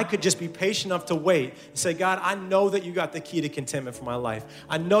 when I could just be patient enough to wait and say, God, I know that you got the key to contentment for my life.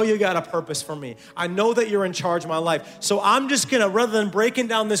 I know you got a purpose for me. I know that you're in charge of my life. So I'm just going to, rather than breaking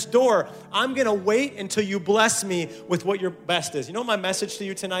down this door, I'm going to wait until you bless me with what your best is. You know what my message to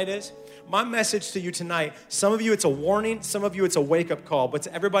you tonight is? My message to you tonight, some of you it's a warning, some of you it's a wake-up call, but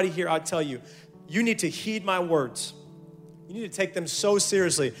to everybody here, I'll tell you, you need to heed my words. You need to take them so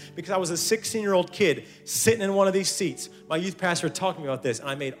seriously, because I was a 16-year-old kid sitting in one of these seats. My youth pastor taught me about this, and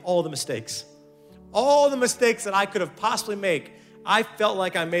I made all the mistakes. All the mistakes that I could have possibly made, I felt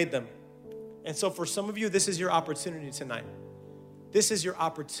like I made them. And so for some of you, this is your opportunity tonight. This is your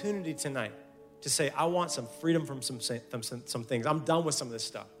opportunity tonight to say, I want some freedom from some things. I'm done with some of this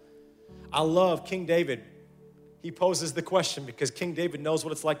stuff. I love King David. He poses the question because King David knows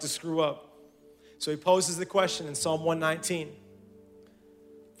what it's like to screw up. So he poses the question in Psalm 119,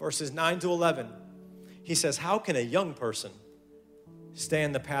 verses 9 to 11. He says, how can a young person stay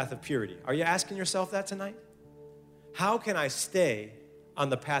in the path of purity? Are you asking yourself that tonight? How can I stay on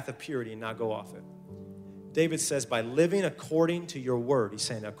the path of purity and not go off it? David says, by living according to your word. He's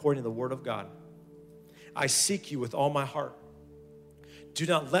saying, according to the word of God. I seek you with all my heart. Do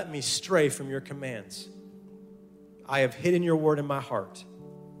not let me stray from your commands. I have hidden your word in my heart,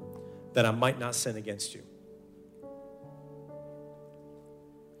 that I might not sin against you.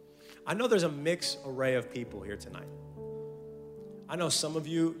 I know there's a mixed array of people here tonight. I know some of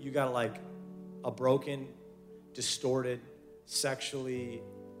you got like a broken, distorted, sexually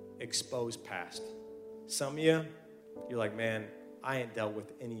exposed past. Some of you, you're like, man, I ain't dealt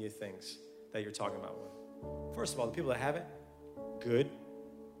with any of the things that you're talking about with. First of all, the people that haven't, good.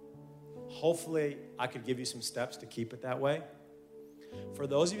 Hopefully, I could give you some steps to keep it that way. For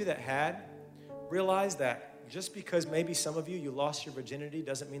those of you that had, realize that just because maybe some of you lost your virginity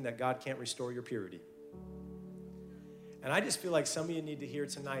doesn't mean that God can't restore your purity. And I just feel like some of you need to hear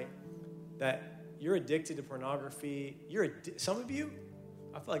tonight that you're addicted to pornography. Some of you,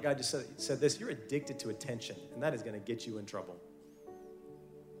 I feel like God just said this, you're addicted to attention, and that is going to get you in trouble.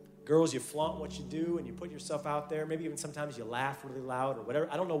 Girls, you flaunt what you do and you put yourself out there. Maybe even sometimes you laugh really loud or whatever.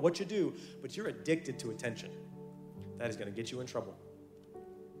 I don't know what you do, but you're addicted to attention. That is going to get you in trouble.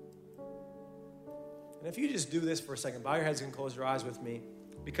 And if you just do this for a second, bow your heads and close your eyes with me,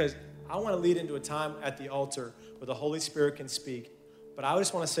 because I want to lead into a time at the altar where the Holy Spirit can speak. But I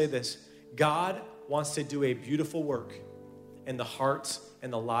just want to say this. God wants to do a beautiful work in the hearts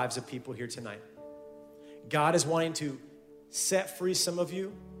and the lives of people here tonight. God is wanting to set free some of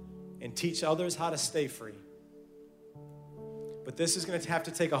you and teach others how to stay free. But this is going to have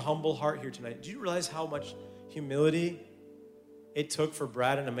to take a humble heart here tonight. Do you realize how much humility it took for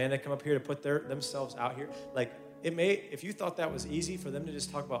Brad and Amanda to come up here to put themselves out here? Like, if you thought that was easy for them to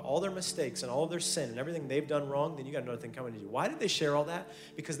just talk about all their mistakes and all of their sin and everything they've done wrong, then you got another thing coming to you. Why did they share all that?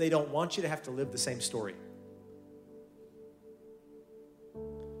 Because they don't want you to have to live the same story.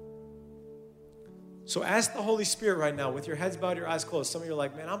 So ask the Holy Spirit right now, with your heads bowed, your eyes closed. Some of you are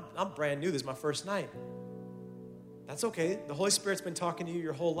like, man, I'm brand new. This is my first night. That's okay. The Holy Spirit's been talking to you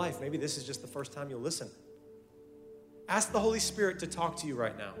your whole life. Maybe this is just the first time you'll listen. Ask the Holy Spirit to talk to you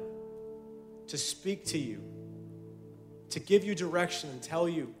right now, to speak to you, to give you direction and tell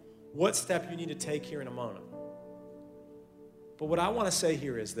you what step you need to take here in a moment. But what I want to say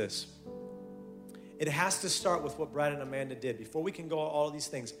here is this. It has to start with what Brad and Amanda did. Before we can go all of these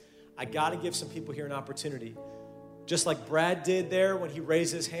things, I got to give some people here an opportunity. Just like Brad did there when he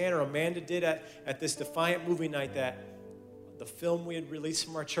raised his hand, or Amanda did at this Defiant movie night, that the film we had released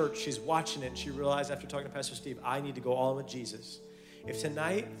from our church, she's watching it and she realized after talking to Pastor Steve, I need to go all in with Jesus. If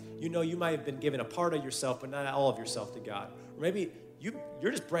tonight, you know you might have been given a part of yourself, but not all of yourself to God. Or maybe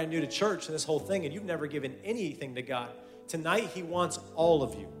you're just brand new to church and this whole thing, and you've never given anything to God. Tonight, he wants all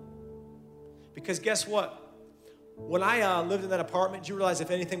of you. Because guess what? When I lived in that apartment, you realize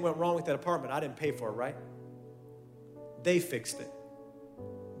if anything went wrong with that apartment, I didn't pay for it, right? They fixed it.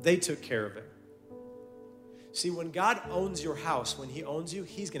 They took care of it. See, when God owns your house, when he owns you,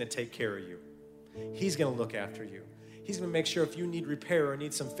 he's going to take care of you. He's going to look after you. He's going to make sure if you need repair or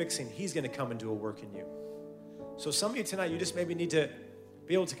need some fixing, he's going to come and do a work in you. So some of you tonight, you just maybe need to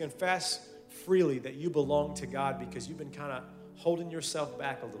be able to confess freely that you belong to God because you've been kind of holding yourself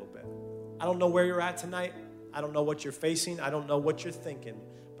back a little bit. I don't know where you're at tonight. I don't know what you're facing. I don't know what you're thinking,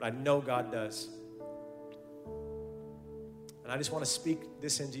 but I know God does. And I just want to speak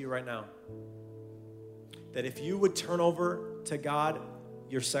this into you right now. That if you would turn over to God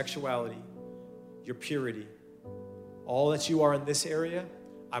your sexuality, your purity, all that you are in this area,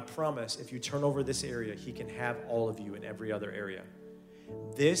 I promise if you turn over this area, he can have all of you in every other area.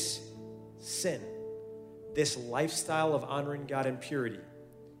 This sin, this lifestyle of honoring God in purity,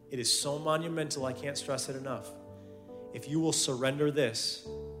 it is so monumental, I can't stress it enough. If you will surrender this,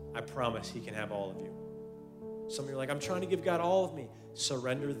 I promise he can have all of you. Some of you are like, I'm trying to give God all of me.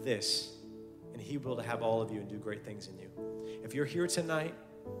 Surrender this, and he will have all of you and do great things in you. If you're here tonight,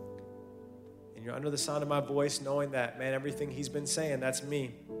 and you're under the sound of my voice, knowing that, man, everything he's been saying, that's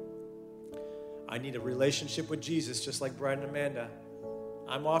me. I need a relationship with Jesus, just like Brad and Amanda.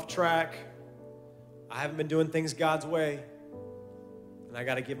 I'm off track. I haven't been doing things God's way. And I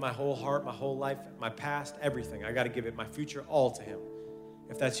got to give my whole heart, my whole life, my past, everything. I got to give it, my future, all to him.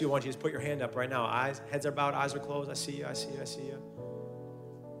 If that's you, I want you to just put your hand up right now. Heads are bowed, eyes are closed. I see you, I see you, I see you.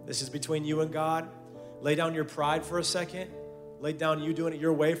 This is between you and God. Lay down your pride for a second. Lay down you doing it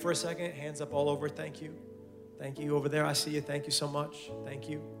your way for a second. Hands up all over. Thank you. Thank you over there. I see you. Thank you so much. Thank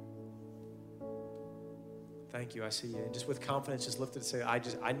you. Thank you. I see you. And just with confidence, just lift it and say,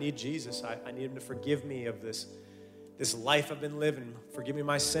 I need Jesus. I need him to forgive me of this life I've been living. Forgive me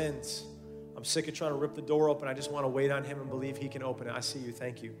my sins. I'm sick of trying to rip the door open. I just want to wait on him and believe he can open it. I see you.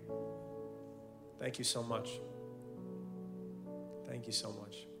 Thank you. Thank you so much. Thank you so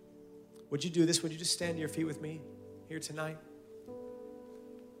much. Would you do this? Would you just stand to your feet with me here tonight?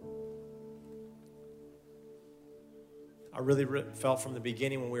 I really felt from the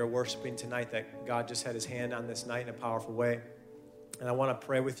beginning when we were worshiping tonight that God just had his hand on this night in a powerful way. And I want to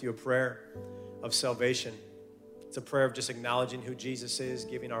pray with you a prayer of salvation. It's a prayer of just acknowledging who Jesus is,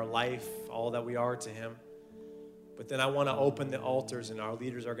 giving our life, all that we are to him. But then I want to open the altars, and our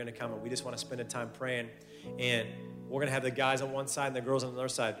leaders are going to come, and we just want to spend a time praying. And we're going to have the guys on one side and the girls on the other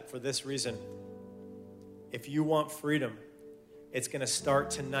side. For this reason, if you want freedom, it's going to start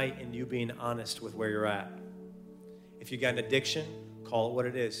tonight in you being honest with where you're at. If you got an addiction, call it what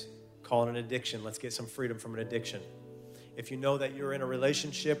it is. Call it an addiction. Let's get some freedom from an addiction. If you know that you're in a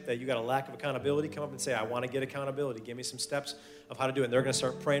relationship, that you got a lack of accountability, come up and say, I want to get accountability. Give me some steps of how to do it. And they're going to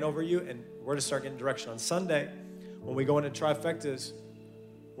start praying over you, and we're going to start getting direction. On Sunday, when we go into trifectas,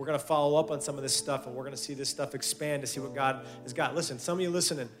 we're going to follow up on some of this stuff, and we're going to see this stuff expand to see what God has got. Listen, some of you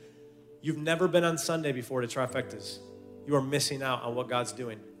listening, you've never been on Sunday before to trifectas. You are missing out on what God's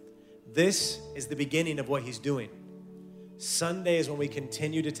doing. This is the beginning of what he's doing. Sunday is when we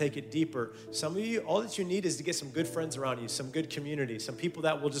continue to take it deeper. Some of you, all that you need is to get some good friends around you, some good community, some people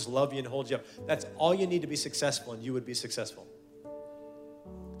that will just love you and hold you up. That's all you need to be successful, and you would be successful.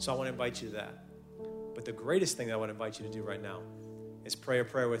 So I want to invite you to that. But the greatest thing that I want to invite you to do right now is pray a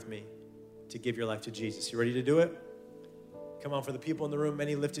prayer with me to give your life to Jesus. You ready to do it? Come on, for the people in the room,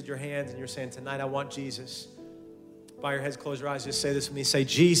 many lifted your hands, and you're saying, tonight I want Jesus. Bow your heads, close your eyes, just say this with me. Say,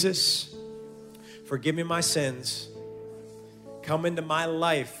 Jesus, forgive me my sins. Come into my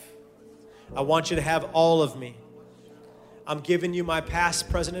life. I want you to have all of me. I'm giving you my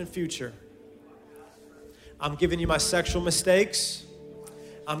past, present, and future. I'm giving you my sexual mistakes.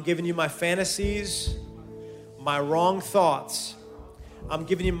 I'm giving you my fantasies, my wrong thoughts. I'm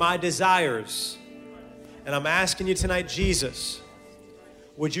giving you my desires. And I'm asking you tonight, Jesus,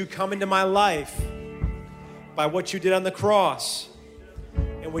 would you come into my life by what you did on the cross?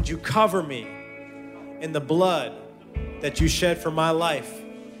 And would you cover me in the blood that you shed for my life?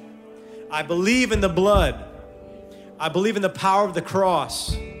 I believe in the blood. I believe in the power of the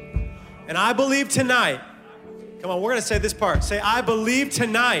cross. And I believe tonight, come on, we're going to say this part. Say, I believe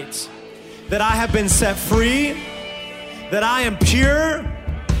tonight that I have been set free, that I am pure,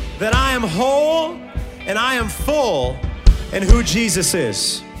 that I am whole, and I am full in who Jesus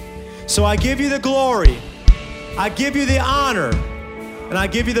is. So I give you the glory, I give you the honor, and I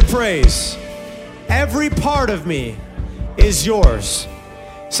give you the praise. Every part of me is yours.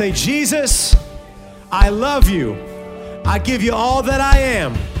 Say, Jesus, I love you. I give you all that I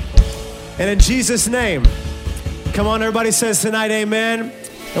am. And in Jesus' name, come on, everybody says tonight, amen.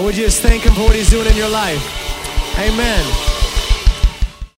 And would you just thank him for what he's doing in your life? Amen.